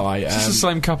that tie. Is this the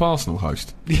same cup Arsenal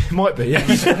host? It might be, yeah.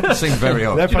 Seems very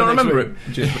odd. Do you not remember it?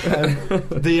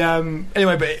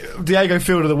 Anyway, but Diego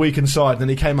fielded the weakened side, and then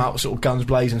he came out sort of guns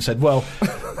blazing and said, well,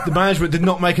 the management did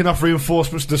not make enough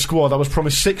reinforcements to the squad. I was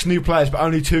promised 6 new players, but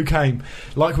only 2 came.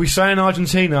 Like we say in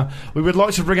Argentina, we would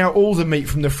like to bring out all the meat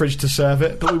from the fridge to serve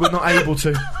it, but we were not able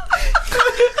to.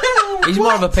 He's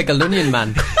more of a pickled onion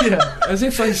man. Yeah, as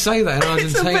if they say that in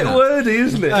Argentina. It's a bit wordy,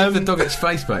 isn't it? Give the dog its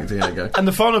face back, Diego. And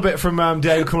the final bit from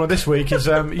Diego Corner this week is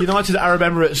United Arab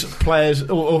Emirates players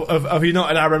of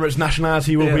United Arab Emirates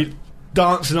nationality will be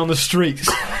dancing on the streets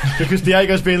because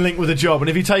Diego's being linked with a job.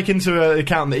 And if you take into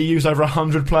account that he used over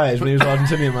 100 players when he was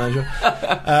Argentinian manager,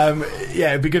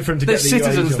 it'd be good for him to get the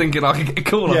citizens thinking I can get a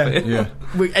call off it. Yeah.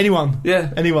 Anyone.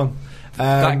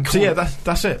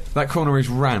 That's it. That corner is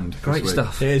rammed. Great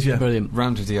stuff. It is, yeah. Brilliant.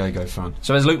 Rammed to Diego fun.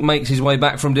 So as Luke makes his way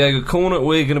back from Diego Corner,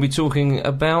 we're going to be talking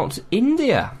about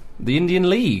India, the Indian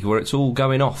League, where it's all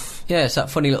going off. Yeah, it's that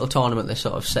funny little tournament they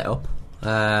sort of set up,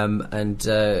 and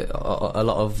a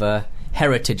lot of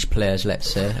heritage players,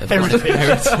 let's say, have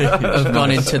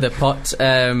gone into the pot.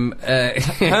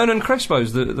 Hernan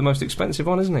Crespo's the most expensive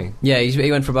one, isn't he? Yeah, he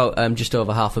went for about just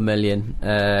over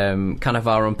 $500,000.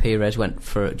 Cannavaro and Pires went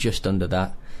for just under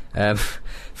that.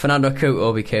 Fernando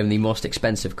Couto became the most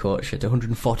expensive coach at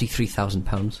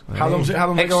 £143,000. How long's it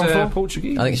going for?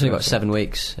 Portuguese. I think it's only got 7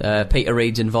 weeks. Peter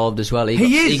Reid's involved as well.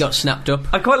 He got snapped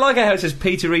up. I quite like how it says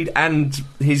Peter Reid and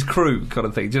his crew kind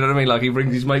of thing. Do you know what I mean? Like he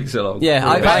brings his mates along. Yeah,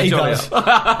 I enjoy it.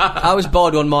 I was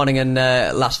bored one morning and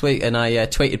last week, and I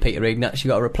tweeted Peter Reid and actually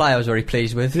got a reply I was very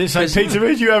pleased with. Did it say, Peter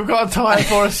Reid, you have got a tie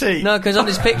for a seat? No, because on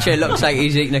this picture it looks like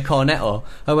he's eating a cornetto.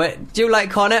 I went, do you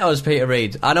like cornettos, Peter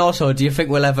Reid? And also, do you think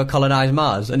we'll ever colonise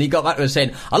Mars? And he got back to us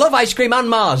saying, I love ice cream and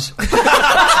Mars. He thought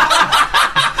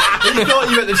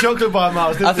you meant the chocolate bar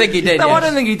Mars, didn't I think he did. No, yes. I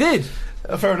don't think he did.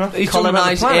 Fair enough.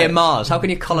 Colonise a Mars. How can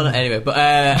you colonise... Anyway, but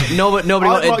nobody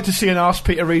I'd like to see an Ask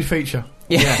Peter Reid feature.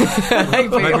 Yeah.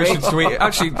 Maybe we should tweet.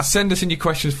 Actually, send us in your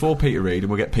questions for Peter Reid and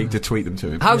we'll get Pete to tweet them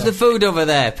to him. How's the food over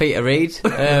there, Peter Reid?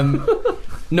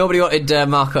 Nobody wanted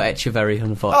Marco Echeverri,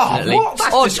 unfortunately. Oh, what?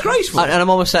 That's disgraceful. And I'm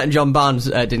almost certain John Barnes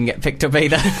didn't get picked up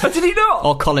either. Did he not?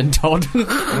 Or Colin Todd.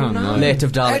 Oh, no.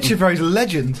 Native Darlington. Echeverri's a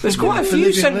legend. There's quite a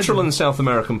few Central and South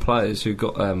American players who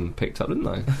got picked up, didn't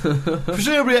they?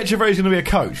 Presumably Echeverri's going to be a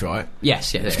coach, right?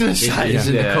 Yes, yeah. I was going to say. He's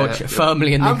in the coach,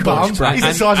 firmly in the coach Barnes, bracket.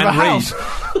 he's the size of a house.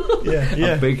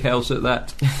 A big house at that.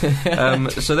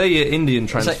 So they're your Indian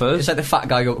transfers. It's like the fat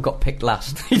guy got picked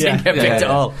last. He didn't get picked at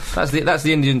all. That's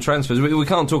the Indian transfers. We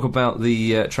can't talk about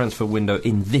the transfer window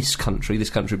in this country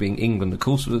being England, of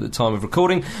course, at the time of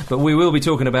recording, but we will be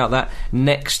talking about that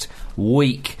next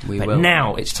week. But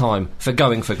now it's time for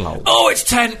Going for Gold. Oh, it's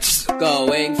tense!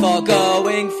 Going for gold.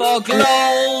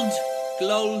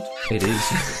 Gold. It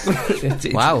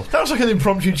is. Wow. That was like an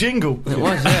impromptu jingle. It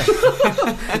was, yeah.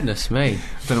 Goodness me.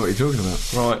 Don't know what you're talking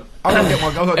about. Right.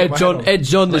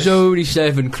 Heads on, there's only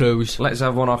 7 clues. Let's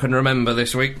have one I can remember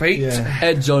this week, Pete. Yeah.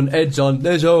 Heads on,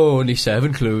 there's only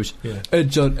 7 clues. Yeah.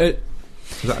 Heads on, Is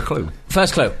that a clue?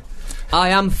 First clue. I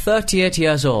am 38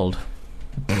 years old.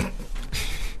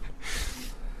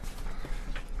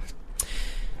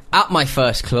 At my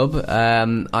first club,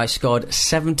 I scored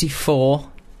 74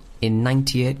 in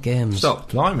 98 games.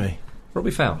 Stop. Blimey. Robbie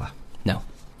Fowler. No.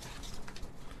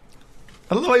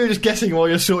 I love the way you're just guessing while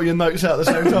you're sorting your notes out at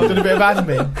the same time, doing a bit of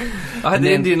admin. I had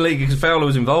the Indian League because Fowler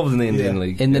was involved in the Indian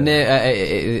League. In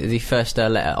the first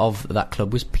letter of that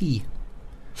club was P.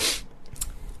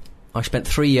 I spent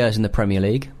 3 years in the Premier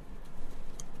League.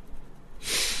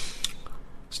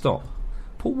 Stop.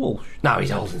 Paul Walsh. No,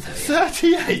 he's older than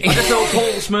 38. I just thought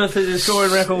Portsmouth is a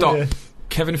scoring record. Stop. Yeah.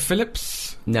 Kevin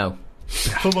Phillips? No.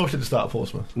 Paul Walsh didn't start at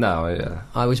Portsmouth. No, yeah.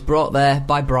 I was brought there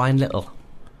by Brian Little.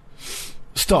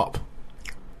 Stop.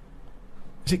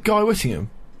 Is it Guy Whittingham?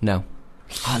 No.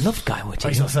 I loved Guy Oh, Whittingham.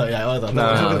 he's not 38 either.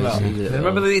 No,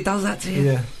 remember that he does that to you?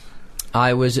 Yeah.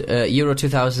 I was Euro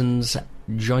 2000's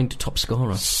joint top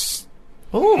scorer.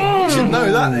 Oh, you didn't know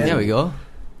that then. There we go.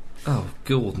 Oh,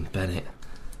 Gordon Bennett.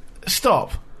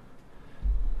 Stop.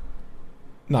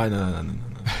 No.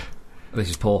 This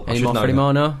is poor. Any more for any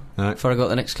more? No? Before I go to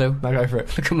the next clue. No, go for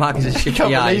it. Look at Marcus's I shaky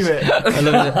can't eyes. believe it. I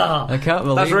love it. I can't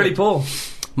believe That's really it. poor.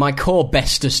 My core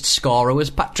bestest scorer was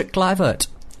Patrick Kluivert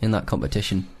in that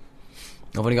competition.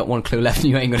 I've only got one clue left and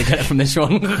you ain't going to get it from this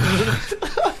one.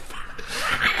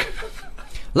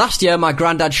 Last year my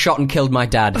granddad shot and killed my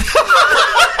dad.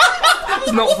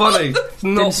 It's not funny. It's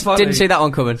not funny. Didn't see that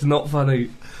one coming. It's not funny.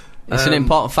 It's an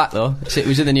important fact though. It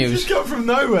was in the news. It's come from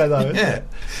nowhere though. Yeah.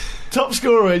 Top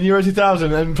scorer in Euro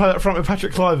 2000 and played up front with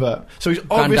Patrick Kluivert. So he's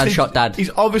obviously Granddad shot dad. He's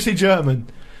obviously German.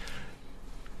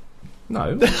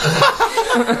 No.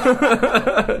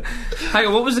 Hang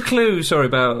on, what was the clue? Sorry,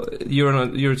 about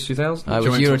Euro 2000? I was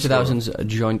Joint Euro top 2000's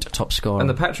joint top scorer. And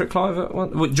the Patrick Kluivert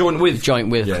one? Well, joint with Yeah,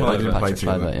 Kluivert, they Patrick played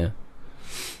Kluivert, together.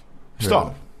 yeah.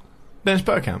 Stop. Dennis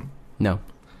Bergkamp. No.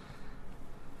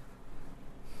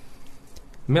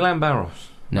 Milan Barros.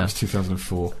 No. That's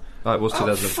 2004. Oh, it was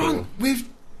 2004. With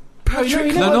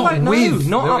Patrick No, not with.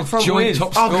 Not They were up front joint with.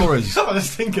 top scorers. I was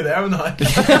thinking there, haven't I?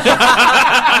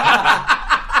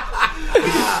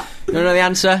 You don't know the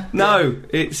answer? No,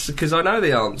 it's because I know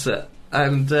the answer.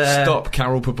 And Stop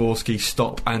Karol Poborski,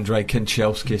 stop Andrei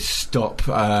Kanchelskis, stop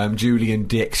Julian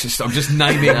Dix. I'm just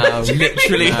naming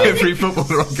literally every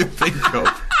footballer I can think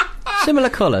of. Similar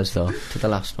colours though to the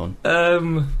last one.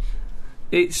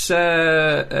 It's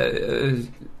Shall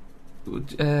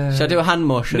I do a hand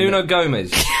motion? Nuno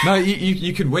Gomez. No,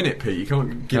 you can win it, Pete. You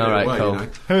can't give All it right, away. cool. You know?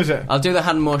 Who is it? I'll do the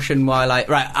hand motion while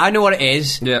right, I know what it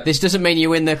is. Yeah. This doesn't mean you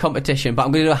win the competition, but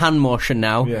I'm going to do a hand motion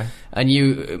now. Yeah. And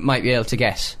you might be able to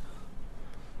guess.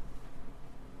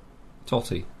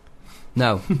 Totti.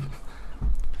 No.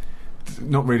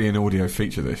 Not really an audio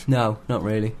feature, this. No, not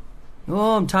really.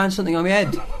 Oh, I'm tying something on my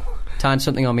head.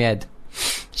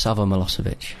 Savo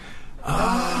Milosevic.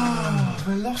 Oh,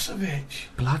 Milosevic.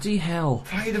 Bloody hell.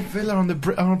 Played a Villa on the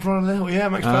Brian Hill. Yeah,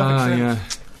 makes perfect sense. Yeah.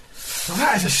 Well,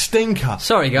 that is a stinker.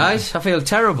 Sorry, guys. I feel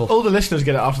terrible. All the listeners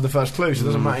get it after the first clue, so it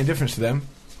doesn't make any difference to them.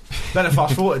 Better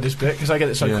fast forward this bit because I get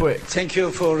it so quick. Thank you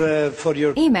for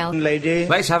your email, lady.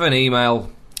 Let's have an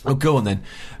email. Oh, go on then.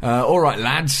 All right,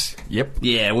 lads. Yep.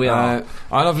 Yeah, we are.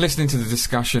 I love listening to the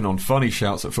discussion on funny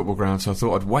shouts at football grounds, so I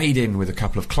thought I'd wade in with a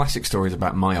couple of classic stories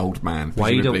about my old man.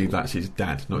 Presumably that's his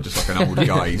dad, not just like an old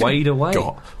guy he's Wade away.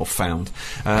 got or found.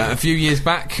 A few years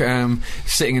back,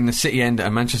 sitting in the City end at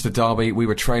a Manchester derby, we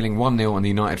were trailing 1-0 and the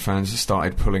United fans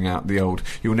started pulling out the old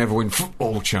 "you'll never win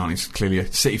football" chant. He's clearly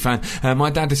a City fan. My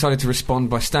dad decided to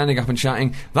respond by standing up and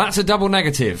shouting, "That's a double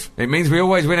negative. It means we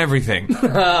always win everything."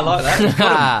 I like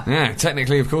that. Yeah,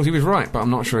 technically, of course, he was right, but I'm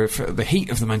not sure if the heat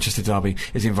of the Manchester derby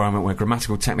is the environment where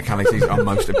grammatical technicalities are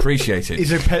most appreciated.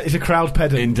 He's a crowd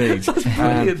pedant. Indeed.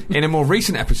 In a more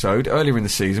recent episode, earlier in the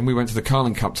season, we went to the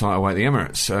Carling Cup title away at the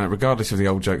Emirates. Regardless of the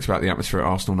old jokes about the atmosphere at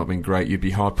Arsenal not being great, you'd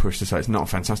be hard-pushed to say it's not a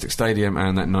fantastic stadium,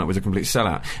 and that night was a complete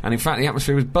sellout. And in fact, the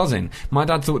atmosphere was buzzing. My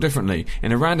dad thought differently.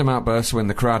 In a random outburst when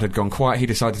the crowd had gone quiet, he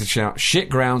decided to shout, "Shit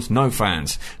ground, no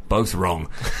fans." Both wrong.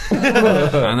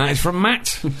 And that is from Matt.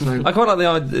 So, I quite like the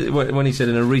idea when he said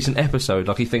in a recent episode,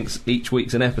 like he thinks each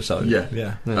week's an episode.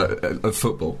 Yeah. of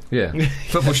football. Yeah.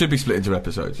 Football should be split into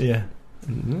episodes. Yeah.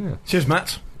 Cheers,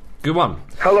 Matt. Good one.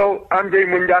 Hello, I'm Dean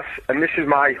Windass, and this is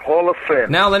my Hall of Fame.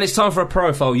 Now then, it's time for a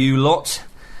profile, you lot.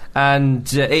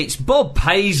 And it's Bob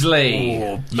Paisley.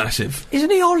 Oh, massive. Isn't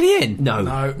he already in?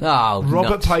 No. Oh, Robert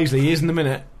nuts. Paisley, he is in a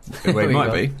minute. Well, it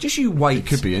might be. Just you wait. It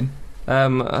could be in.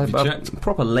 A checked?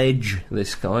 proper ledge,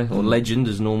 this guy, or legend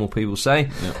as normal people say.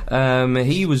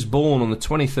 He was born on the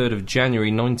 23rd of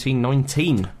January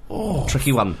 1919.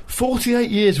 Tricky one. 48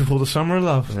 years before the Summer of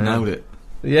Love. Nailed it.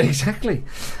 Yeah, exactly.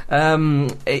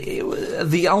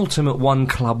 The ultimate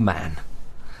one-club man,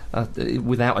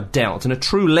 without a doubt, and a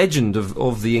true legend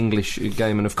of the English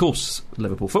game, and of course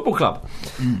Liverpool Football Club.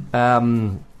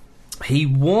 He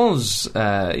was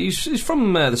he's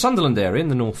from the Sunderland area in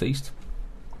the northeast.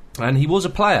 And he was a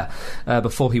player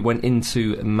before he went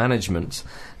into management.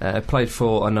 Played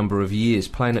for a number of years,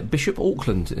 playing at Bishop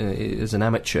Auckland as an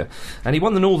amateur. And he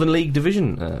won the Northern League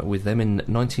division with them in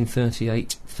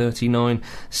 1938-39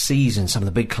 season. Some of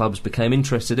the big clubs became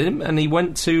interested in him, and he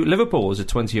went to Liverpool as a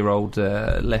 20-year-old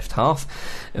left half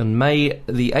on May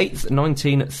the 8th,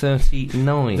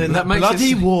 1939. Then that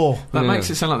bloody war. That makes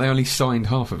it sound like they only signed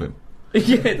half of him.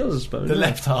 Yeah, it does, I suppose. The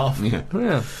left half.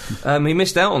 Yeah. He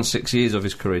missed out on 6 years of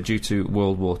his career due to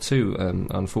World War II,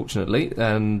 unfortunately,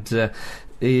 and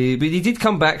but he did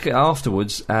come back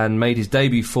afterwards and made his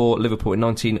debut for Liverpool in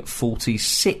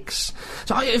 1946.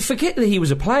 So I forget that he was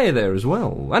a player there as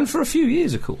well, and for a few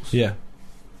years, of course. Yeah.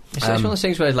 It's one of those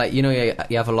things where, like, you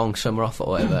have a long summer off or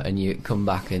whatever, and you come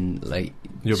back and, like,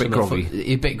 you're a bit groggy.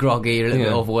 You're a bit groggy, you're a little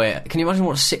bit overweight. Can you imagine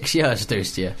what 6 years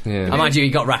does to you? Yeah. I mind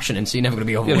you rationing, so you're never going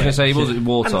to be overweight. Yeah, I was going to say, he was at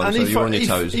wartime, so you're on your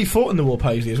toes. He fought in the war,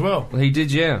 Paisley, as well. He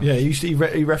did, yeah. Yeah, he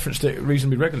referenced it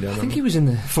reasonably regularly. I think he was in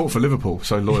the... Fought for Liverpool,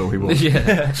 so loyal he was.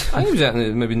 Yeah. I think he was out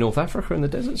in maybe North Africa in the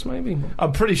deserts, maybe.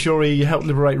 I'm pretty sure he helped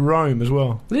liberate Rome as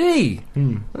well. Did he?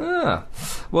 Ah.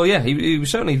 Well, yeah, he was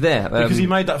certainly there. Because he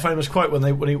made that famous quote when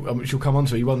he which you'll come on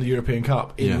to, he won the European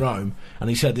Cup in Rome,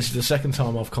 and he said, "This is the second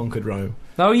time I've conquered Rome."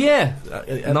 Oh yeah,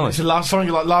 nice. It's something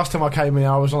like last time I came here,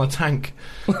 I was on a tank.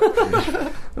 Sounds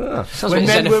like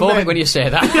xenophobic when you say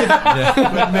that.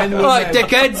 Right,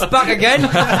 dickheads, back again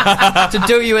to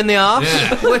do you in the arse.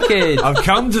 Yeah. Wicked. I've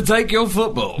come to take your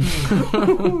football.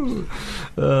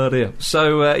 Oh dear.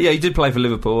 So he did play for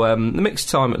Liverpool. The mixed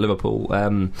time at Liverpool.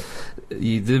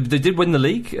 They did win the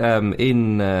league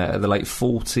in the late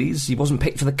 40s. He wasn't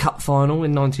picked for the cup final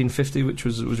in 1950, which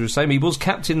was the same. He was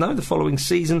captain though the following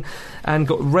season and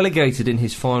got relegated in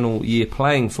his final year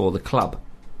playing for the club.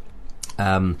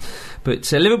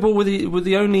 But Liverpool were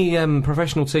the only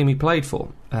professional team he played for.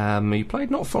 He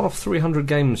played not far off 300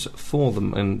 games for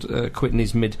them and quit in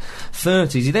his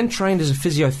mid-30s. He then trained as a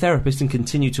physiotherapist and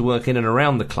continued to work in and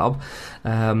around the club.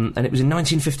 And it was in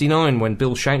 1959 when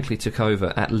Bill Shankly took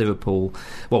over at Liverpool.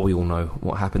 Well, we all know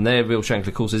what happened there. Bill Shankly,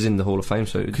 of course, is in the Hall of Fame,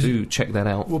 so do check that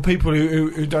out. Well, people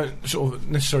who don't sort of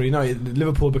necessarily know,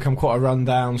 Liverpool had become quite a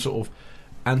run-down sort of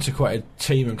antiquated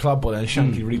team and club, but then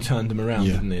Shankly really turned them around,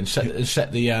 didn't he? And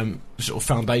set the sort of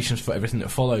foundations for everything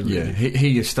that followed. Really. Yeah,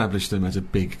 he established them as a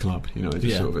big club,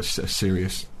 as sort of a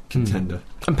serious contender.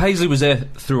 And Paisley was there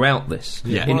throughough this.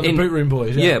 Yeah, one of the boot room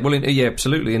boys. Yeah, well,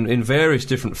 absolutely, in various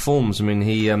different forms. I mean,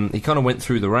 he kind of went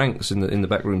through the ranks in the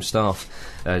backroom staff.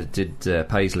 Did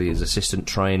Paisley as assistant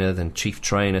trainer, then chief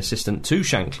trainer, assistant to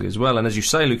Shankly as well. And as you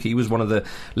say, Luke, he was one of the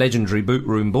legendary boot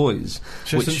room boys.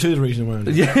 Assistant to the reason why.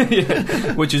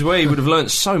 Yeah, which is where he would have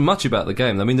learnt so much about the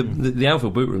game. I mean, the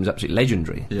Anfield boot room is absolutely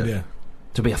legendary. Yeah.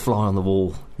 To be a fly on the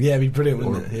wall. Yeah, it'd be brilliant,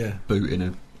 wouldn't it? Yeah. Boot in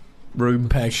a room,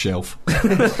 peg shelf.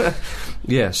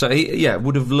 Yeah, so he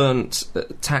would have learnt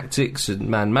tactics and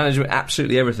man management,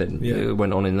 absolutely everything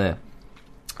went on in there.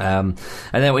 And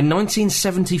then in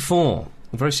 1974,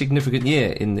 a very significant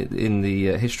year in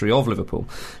the history of Liverpool,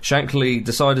 Shankly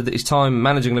decided that his time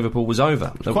managing Liverpool was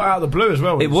over. Quite out of the blue as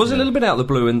well. It was a little bit out of the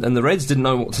blue, and the Reds didn't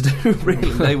know what to do,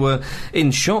 really. They were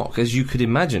in shock, as you could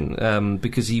imagine,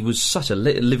 because he was such a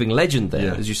living legend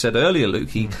there. As you said earlier, Luke,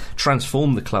 he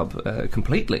transformed the club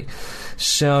completely.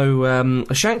 So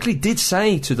Shankly did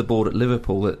say to the board at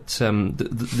Liverpool that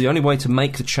the only way to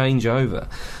make the change over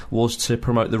was to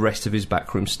promote the rest of his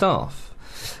backroom staff.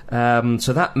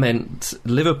 So that meant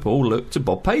Liverpool looked to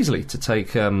Bob Paisley to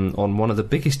take on one of the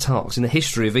biggest tasks in the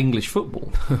history of English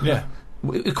football. Yeah.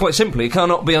 Quite simply, it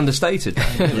cannot be understated.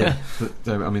 Yeah.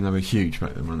 They were huge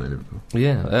back then, weren't they, Liverpool?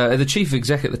 Yeah. The chief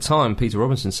exec at the time, Peter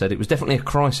Robinson, said it was definitely a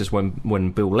crisis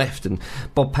when Bill left, and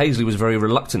Bob Paisley was very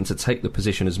reluctant to take the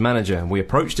position as manager, and we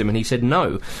approached him and he said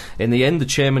no. In the end, the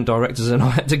chairman, directors and I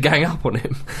had to gang up on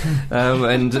him.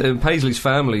 And Paisley's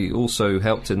family also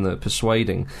helped in the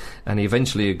persuading, and he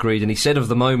eventually agreed, and he said of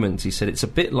the moment, it's a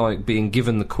bit like being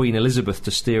given the Queen Elizabeth to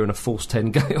steer in a force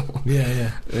 10 gale.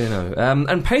 Yeah.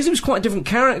 And Paisley was quite a different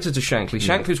character to Shankly.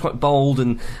 Shankly was quite bold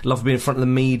and loved being in front of the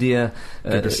media.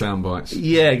 Bigger sound bites.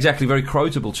 Yeah, exactly. Very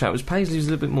quotable chap. Paisley was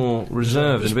a little bit more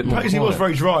reserved and a bit more Paisley quiet. was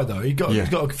very dry, though. He's got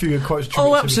a few quotes.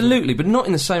 Oh, absolutely, but not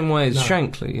in the same way as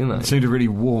Shankly. He seemed a really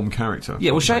warm character.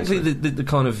 Yeah, well, Shankly, the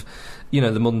kind of,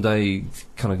 the modern day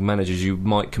kind of managers you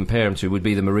might compare him to would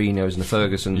be the Mourinhos and the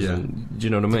Fergusons. Yeah. And, do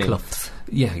you know what I mean? Clubs.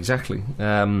 Yeah, exactly.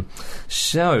 But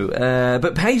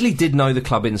Paisley did know the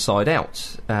club inside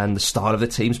out and the style of the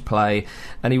team's play,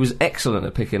 and he was excellent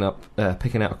at picking out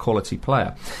a quality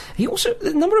player. He also,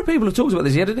 a number of people have talked about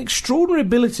this, he had an extraordinary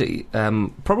ability,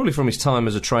 probably from his time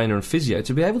as a trainer and physio,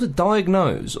 to be able to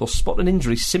diagnose or spot an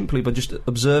injury simply by just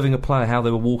observing a player, how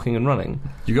they were walking and running.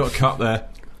 You got a cut there.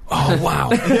 Oh, wow.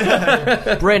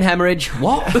 Brain hemorrhage.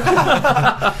 What?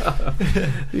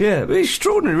 Yeah,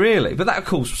 extraordinary, really. But that, of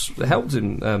course, helped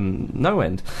him no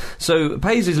end. So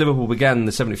Paisley's Liverpool began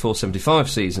the 74-75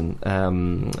 season,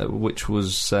 which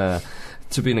was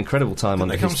to be an incredible time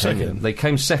under his tenure. They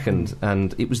came second,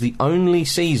 and it was the only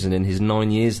season in his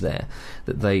 9 years there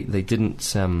that they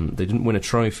didn't win a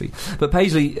trophy. But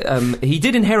Paisley, he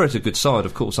did inherit a good side,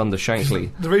 of course, under Shankly.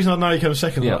 The reason I know he came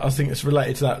second, I think it's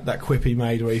related to that quip he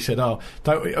made where he said,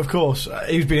 of course,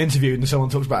 he was being interviewed and someone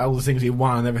talks about all the things he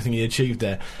won and everything he achieved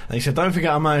there, and he said, don't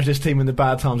forget I managed this team in the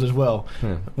bad times as well.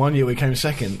 Yeah. 1 year we came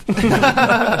second. He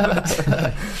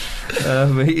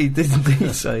did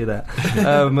indeed say that.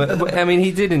 I mean,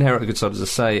 he did inherit a good side, as I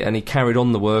say, and he carried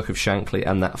on the work of Shankly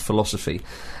and that philosophy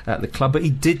at the club, but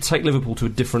he did take Liverpool to a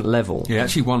different level. He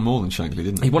actually won more than Shankly,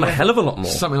 didn't he? He won a hell of a lot more.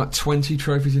 Something like 20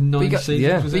 trophies in 9 seasons.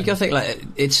 Yeah. But you got to think, like,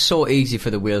 it's so easy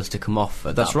for the wheels to come off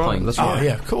at that point. That's right. Oh,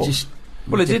 yeah, of course.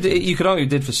 Well, it did. You could argue it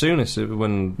did for Souness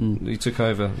when he took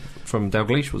over from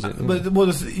Dalglish, was it? But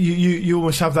you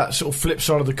almost have that sort of flip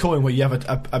side of the coin where you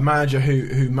have a manager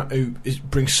who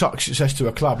brings such success to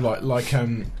a club like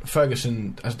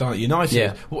Ferguson has done at United.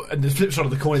 Yeah. And the flip side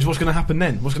of the coin is what's going to happen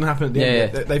then? What's going to happen at the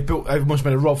end? They've almost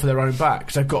made a rod for their own back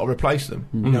because they've got to replace them.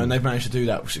 You know, and they've managed to do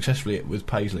that successfully with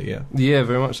Paisley. Yeah,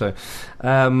 very much so.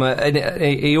 And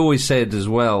he always said as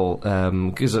well,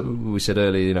 because we said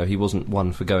earlier, you know, he wasn't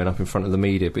one for going up in front of the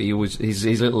media, but he always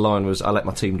his little line was, "I let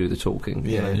my team do the talking."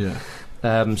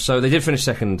 So they did finish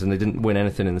second and they didn't win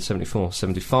anything in the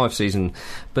 74-75 season,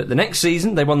 but the next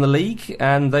season they won the league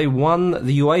and they won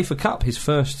the UEFA Cup, his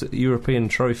first European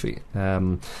trophy.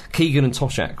 Keegan and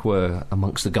Toshak were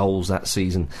amongst the goals that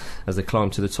season as they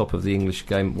climbed to the top of the English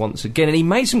game once again, and he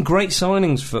made some great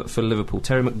signings for Liverpool.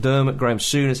 Terry McDermott, Graham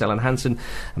Souness, Alan Hansen,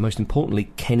 and most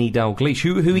importantly Kenny Dalglish,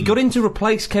 who he got in to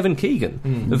replace Kevin Keegan.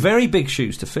 Very big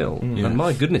shoes to fill, and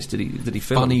my goodness did he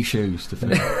fill funny shoes to fill.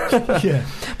 Yeah,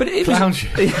 but it was I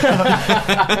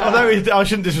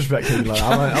shouldn't disrespect him like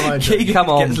that. Keegan, come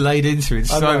on, gets laid into in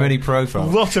so many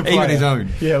profiles. What a player. Even his own.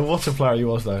 Yeah, what a player he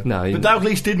was though. No, but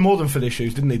Dalglish did more than fill his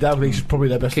shoes, didn't he? Dalglish is probably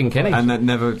their best. King Kenny, and that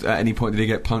never at any point did he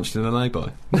get punched in the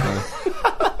lay-by.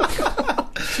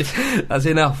 That's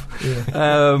enough.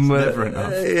 Never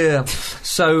enough. Yeah.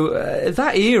 So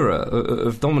that era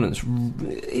of dominance,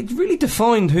 it really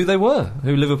defined who they were,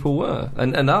 who Liverpool were,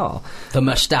 and are. The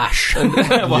moustache.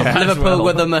 Liverpool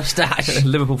with the moustache.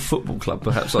 Liverpool Football Club,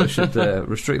 perhaps I should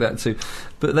restrict that to.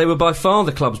 But they were by far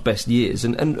the club's best years,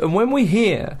 and when we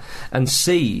hear and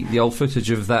see the old footage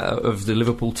of the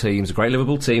Liverpool teams, the great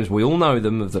Liverpool teams, we all know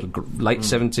them, of the late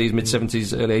 70s, mid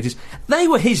 70s, early 80s. They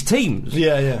were his teams.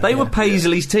 They were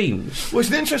Paisley's teams. Well, it's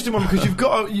an interesting one because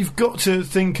you've got to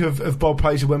think of Bob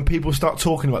Paisley when people start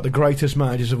talking about the greatest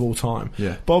managers of all time.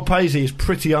 Yeah. Bob Paisley is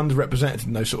pretty underrepresented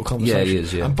in those sort of conversations. Yeah, he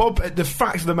is. Yeah. And Bob, the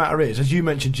fact of the matter is, as you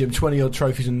mentioned, Jim, 20 odd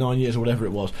trophies in 9 years or whatever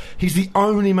it was. He's the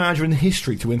only manager in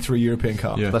history to win 3 European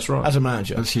Cups. Yeah, that's right. As a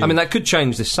manager, I mean, that could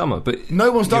change this summer, but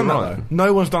no one's done that. Though.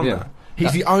 No one's done that.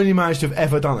 He's the only manager to have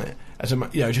ever done it. As a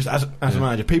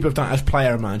manager, people have done it as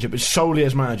player and manager, but solely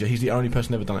as manager, he's the only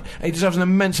person ever done it. And he deserves an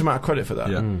immense amount of credit for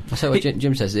that. So what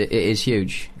Jim says, it is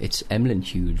huge. It's Emlyn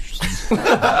huge.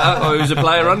 Who's a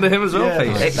player under him as well.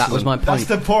 Yeah. That was my point. That's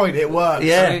the point. It works.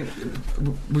 Yeah, I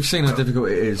mean, we've seen how difficult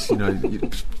it is. You know,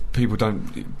 people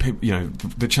don't. You know,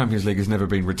 the Champions League has never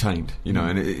been retained. You know,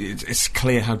 and it's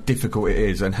clear how difficult it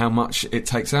is and how much it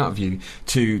takes out of you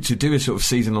to do a sort of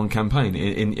season-long campaign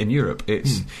in Europe.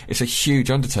 It's a huge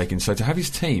undertaking. So to have his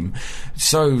team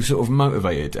so sort of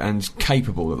motivated and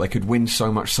capable that they could win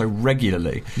so much so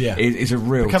regularly is a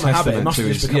real testament to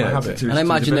his habit. And I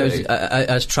imagine there was,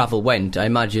 as travel went, I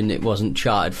imagine it wasn't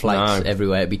chartered flights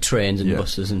everywhere. It'd be trains and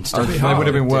buses and stuff. They would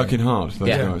have been working hard, those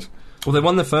guys. Well, they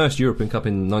won the first European Cup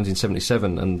in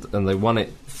 1977, and they won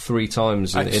it 3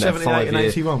 times in a 5 year.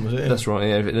 81, was it? Yeah. That's right.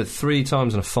 Yeah, 3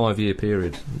 times in a 5-year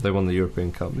period. They won the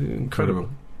European Cup. Incredible.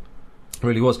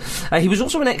 Really was. He was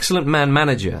also an excellent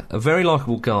man-manager, a very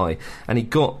likeable guy, and he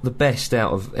got the best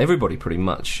out of everybody pretty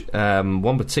much.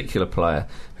 One particular player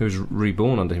who was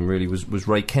reborn under him really was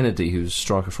Ray Kennedy, who was a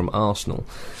striker from Arsenal,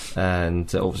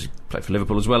 and obviously played for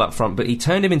Liverpool as well up front, but he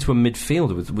turned him into a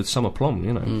midfielder with some aplomb,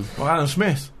 you know. Well, Alan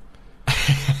Smith.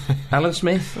 Alan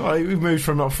Smith? Oh, he moved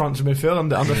from up front to midfield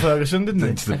under Ferguson, didn't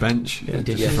he? To the bench.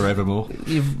 Did forevermore.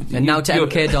 And now to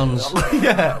MK Dons.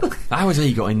 Yeah. How has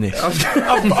he got in this?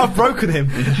 I've broken him.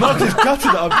 Mark is gutted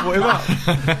that I've brought him up.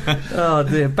 Oh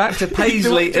dear. Back to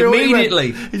Paisley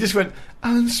immediately. He just went,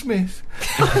 Alan Smith.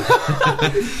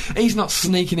 He's not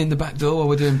sneaking in the back door while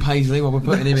we're doing Paisley, while we're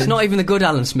putting him in. It's not even the good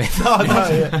Alan Smith.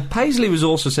 Paisley was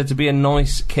also said to be a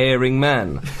nice, caring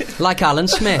man. Like Alan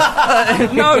Smith.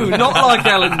 No, not like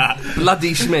Alan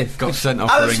bloody Smith. Got sent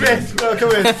off Alan for Smith,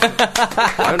 come in.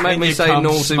 Don't make me say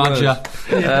naughty words.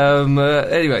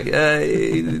 Anyway,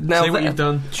 now see what you've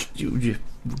done.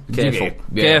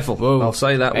 Careful. Whoa. I'll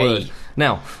say that word.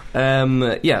 Now,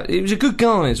 he was a good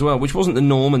guy as well, which wasn't the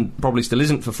norm and probably still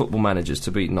isn't for football managers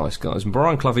to be nice guys. And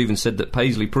Brian Clough even said that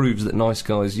Paisley proves that nice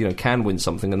guys, can win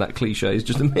something, and that cliche is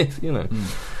just a myth,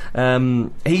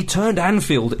 He turned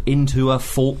Anfield into a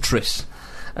fortress.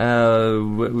 At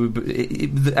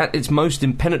its most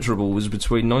impenetrable was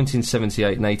between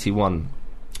 1978 and 81,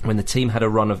 when the team had a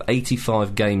run of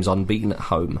 85 games unbeaten at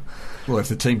home. Well, if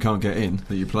the team can't get in,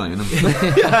 that you're playing them.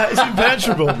 Yeah, it's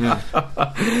impenetrable.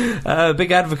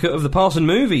 Big advocate of the Parson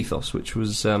Move ethos, which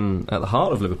was at the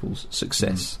heart of Liverpool's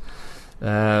success.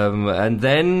 And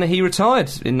then he retired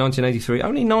in 1983.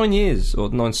 Only 9 years, or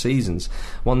 9 seasons.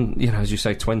 Won, as you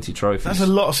say, 20 trophies. That's a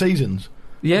lot of seasons.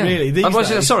 Yeah. Really, these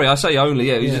days. Sorry, I say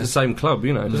only, he's at the same club,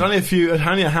 There's only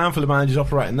a handful of managers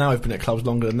operating now who've been at clubs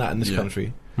longer than that in this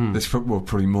country. This football,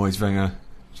 probably Moyes, Wenger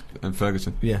and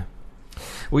Ferguson. Yeah.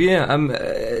 Well,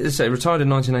 as I say, retired in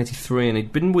 1983, and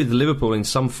he'd been with Liverpool in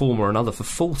some form or another for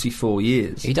 44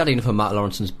 years. He'd had enough of Matt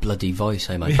Lawrenson's bloody voice,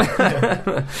 mate?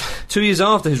 2 years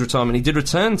after his retirement, he did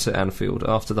return to Anfield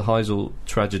after the Heysel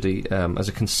tragedy as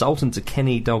a consultant to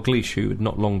Kenny Dalglish, who had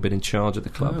not long been in charge of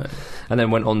the club, and then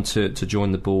went on to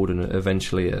join the board and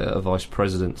eventually a vice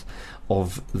president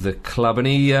of the club. And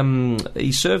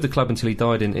he served the club until he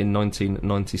died in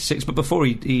 1996. But before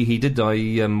he did die,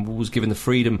 he was given the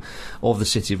freedom of the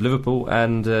city of Liverpool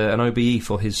and an OBE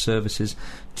for his services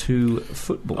to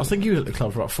football. I think he was at the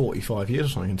club for about 45 years or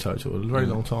something in total. It was a very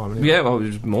long time. Anyway. Yeah, well, it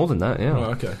was more than that, yeah.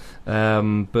 Oh, okay.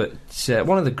 But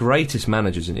one of the greatest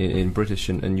managers in British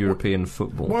and European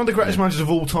football. One of the greatest managers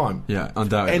of all time. Yeah,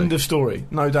 undoubtedly. End of story.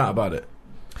 No doubt about it.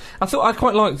 I thought I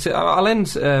quite liked it. I'll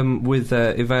end with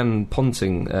Ivan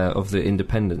Ponting of the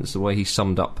Independents, the way he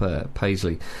summed up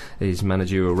Paisley, his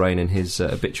managerial reign, in his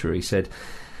obituary. He said,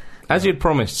 as he had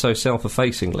promised so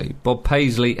self-effacingly, Bob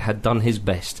Paisley had done his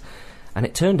best, and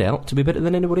it turned out to be better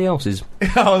than anybody else's.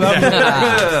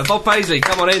 Bob Paisley,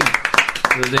 come on in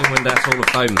to the Dean Windass Hall of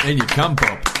Fame. In you come,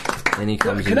 Bob. Then he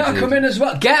comes Can I come in as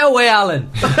well? Get away, Alan!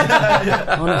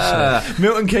 Honestly.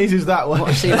 Milton Keynes is that way.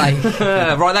 What's he like?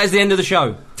 Right, that is the end of the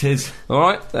show. Tis.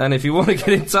 Alright, and if you want to get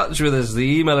in touch with us,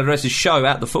 the email address is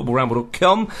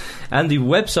show@thefootballramble.com, and the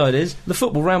website is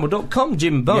thefootballramble.com,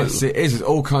 Jimbo. Yes, it is. There's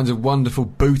all kinds of wonderful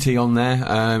booty on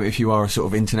there, if you are a sort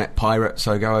of internet pirate,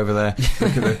 so go over there,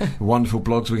 look at the wonderful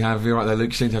blogs we have. You're right there, Luke,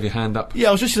 you seem to have your hand up. Yeah,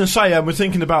 I was just going to say, we're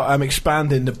thinking about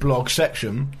expanding the blog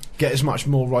section, get as much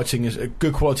more writing, as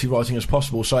good quality writing as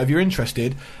possible. So if you're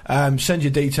interested, send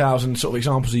your details and sort of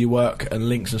examples of your work and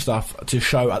links and stuff to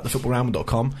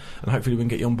show@thefootballramble.com, and hopefully we can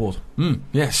get you on board.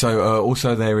 Yeah, so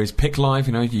also there is Pick Live,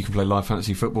 you can play live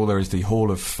fantasy football. There is the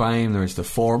Hall of Fame, there is the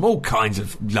forum, all kinds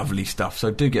of lovely stuff. So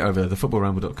do get over there,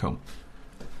 thefootballramble.com.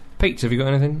 Pete, have you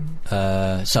got anything?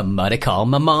 Somebody call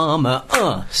my mama.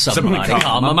 Somebody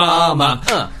call my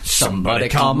mama. Somebody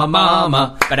call my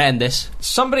mama. Better end this.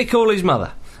 Somebody call his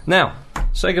mother. Now,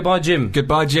 say goodbye, Jim.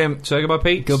 Goodbye, Jim. Say goodbye,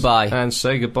 Pete. Goodbye. And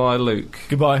say goodbye, Luke.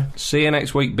 Goodbye. See you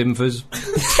next week, Bimfers.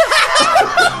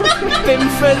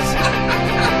 Bimfers.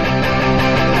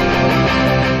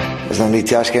 There's no need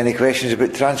to ask any questions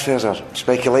about transfers or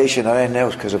speculation or anything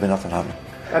else, because there'll be nothing happening.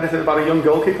 Anything about a young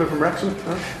goalkeeper from Wrexham?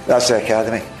 Huh? That's the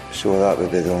academy, so that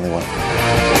would be the only one.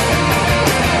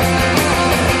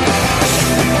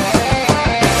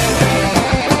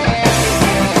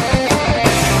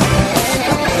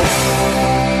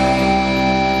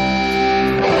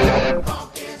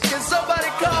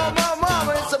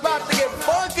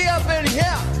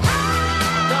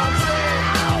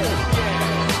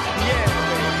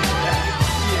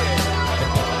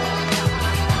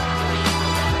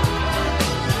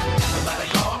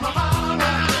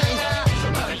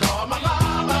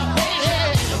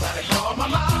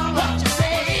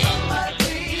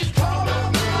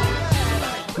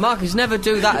 Marcus, never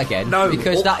do that again. No.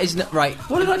 Because that isn't right.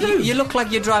 What did I do? You look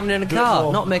like you're driving in a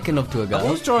car, not making love to a girl. I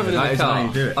was driving in That the isn't car. how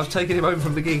you do it. I've taken him home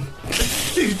from the gig.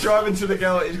 He's driving to the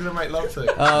girl that he's going to make love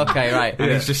to. Oh, okay, right.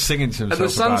 And he's just singing to himself. And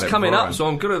the sun's about it coming up,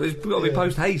 beforehand. so it's got to be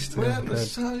post haste.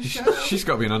 She's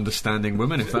got to be an understanding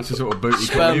woman if that's the sort of booty.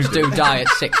 Sperms do die at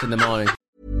 6 in the morning.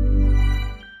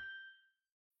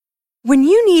 When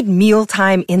you need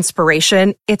mealtime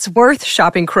inspiration, it's worth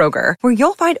shopping Kroger, where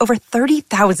you'll find over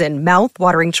 30,000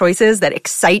 mouth-watering choices that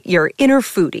excite your inner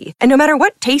foodie. And no matter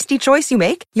what tasty choice you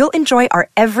make, you'll enjoy our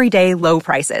everyday low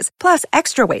prices, plus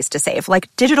extra ways to save, like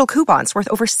digital coupons worth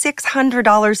over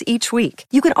 $600 each week.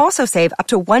 You can also save up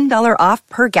to $1 off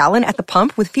per gallon at the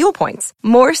pump with fuel points.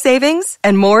 More savings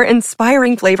and more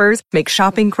inspiring flavors make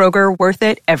shopping Kroger worth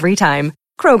it every time.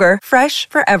 Kroger, fresh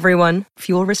for everyone.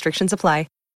 Fuel restrictions apply.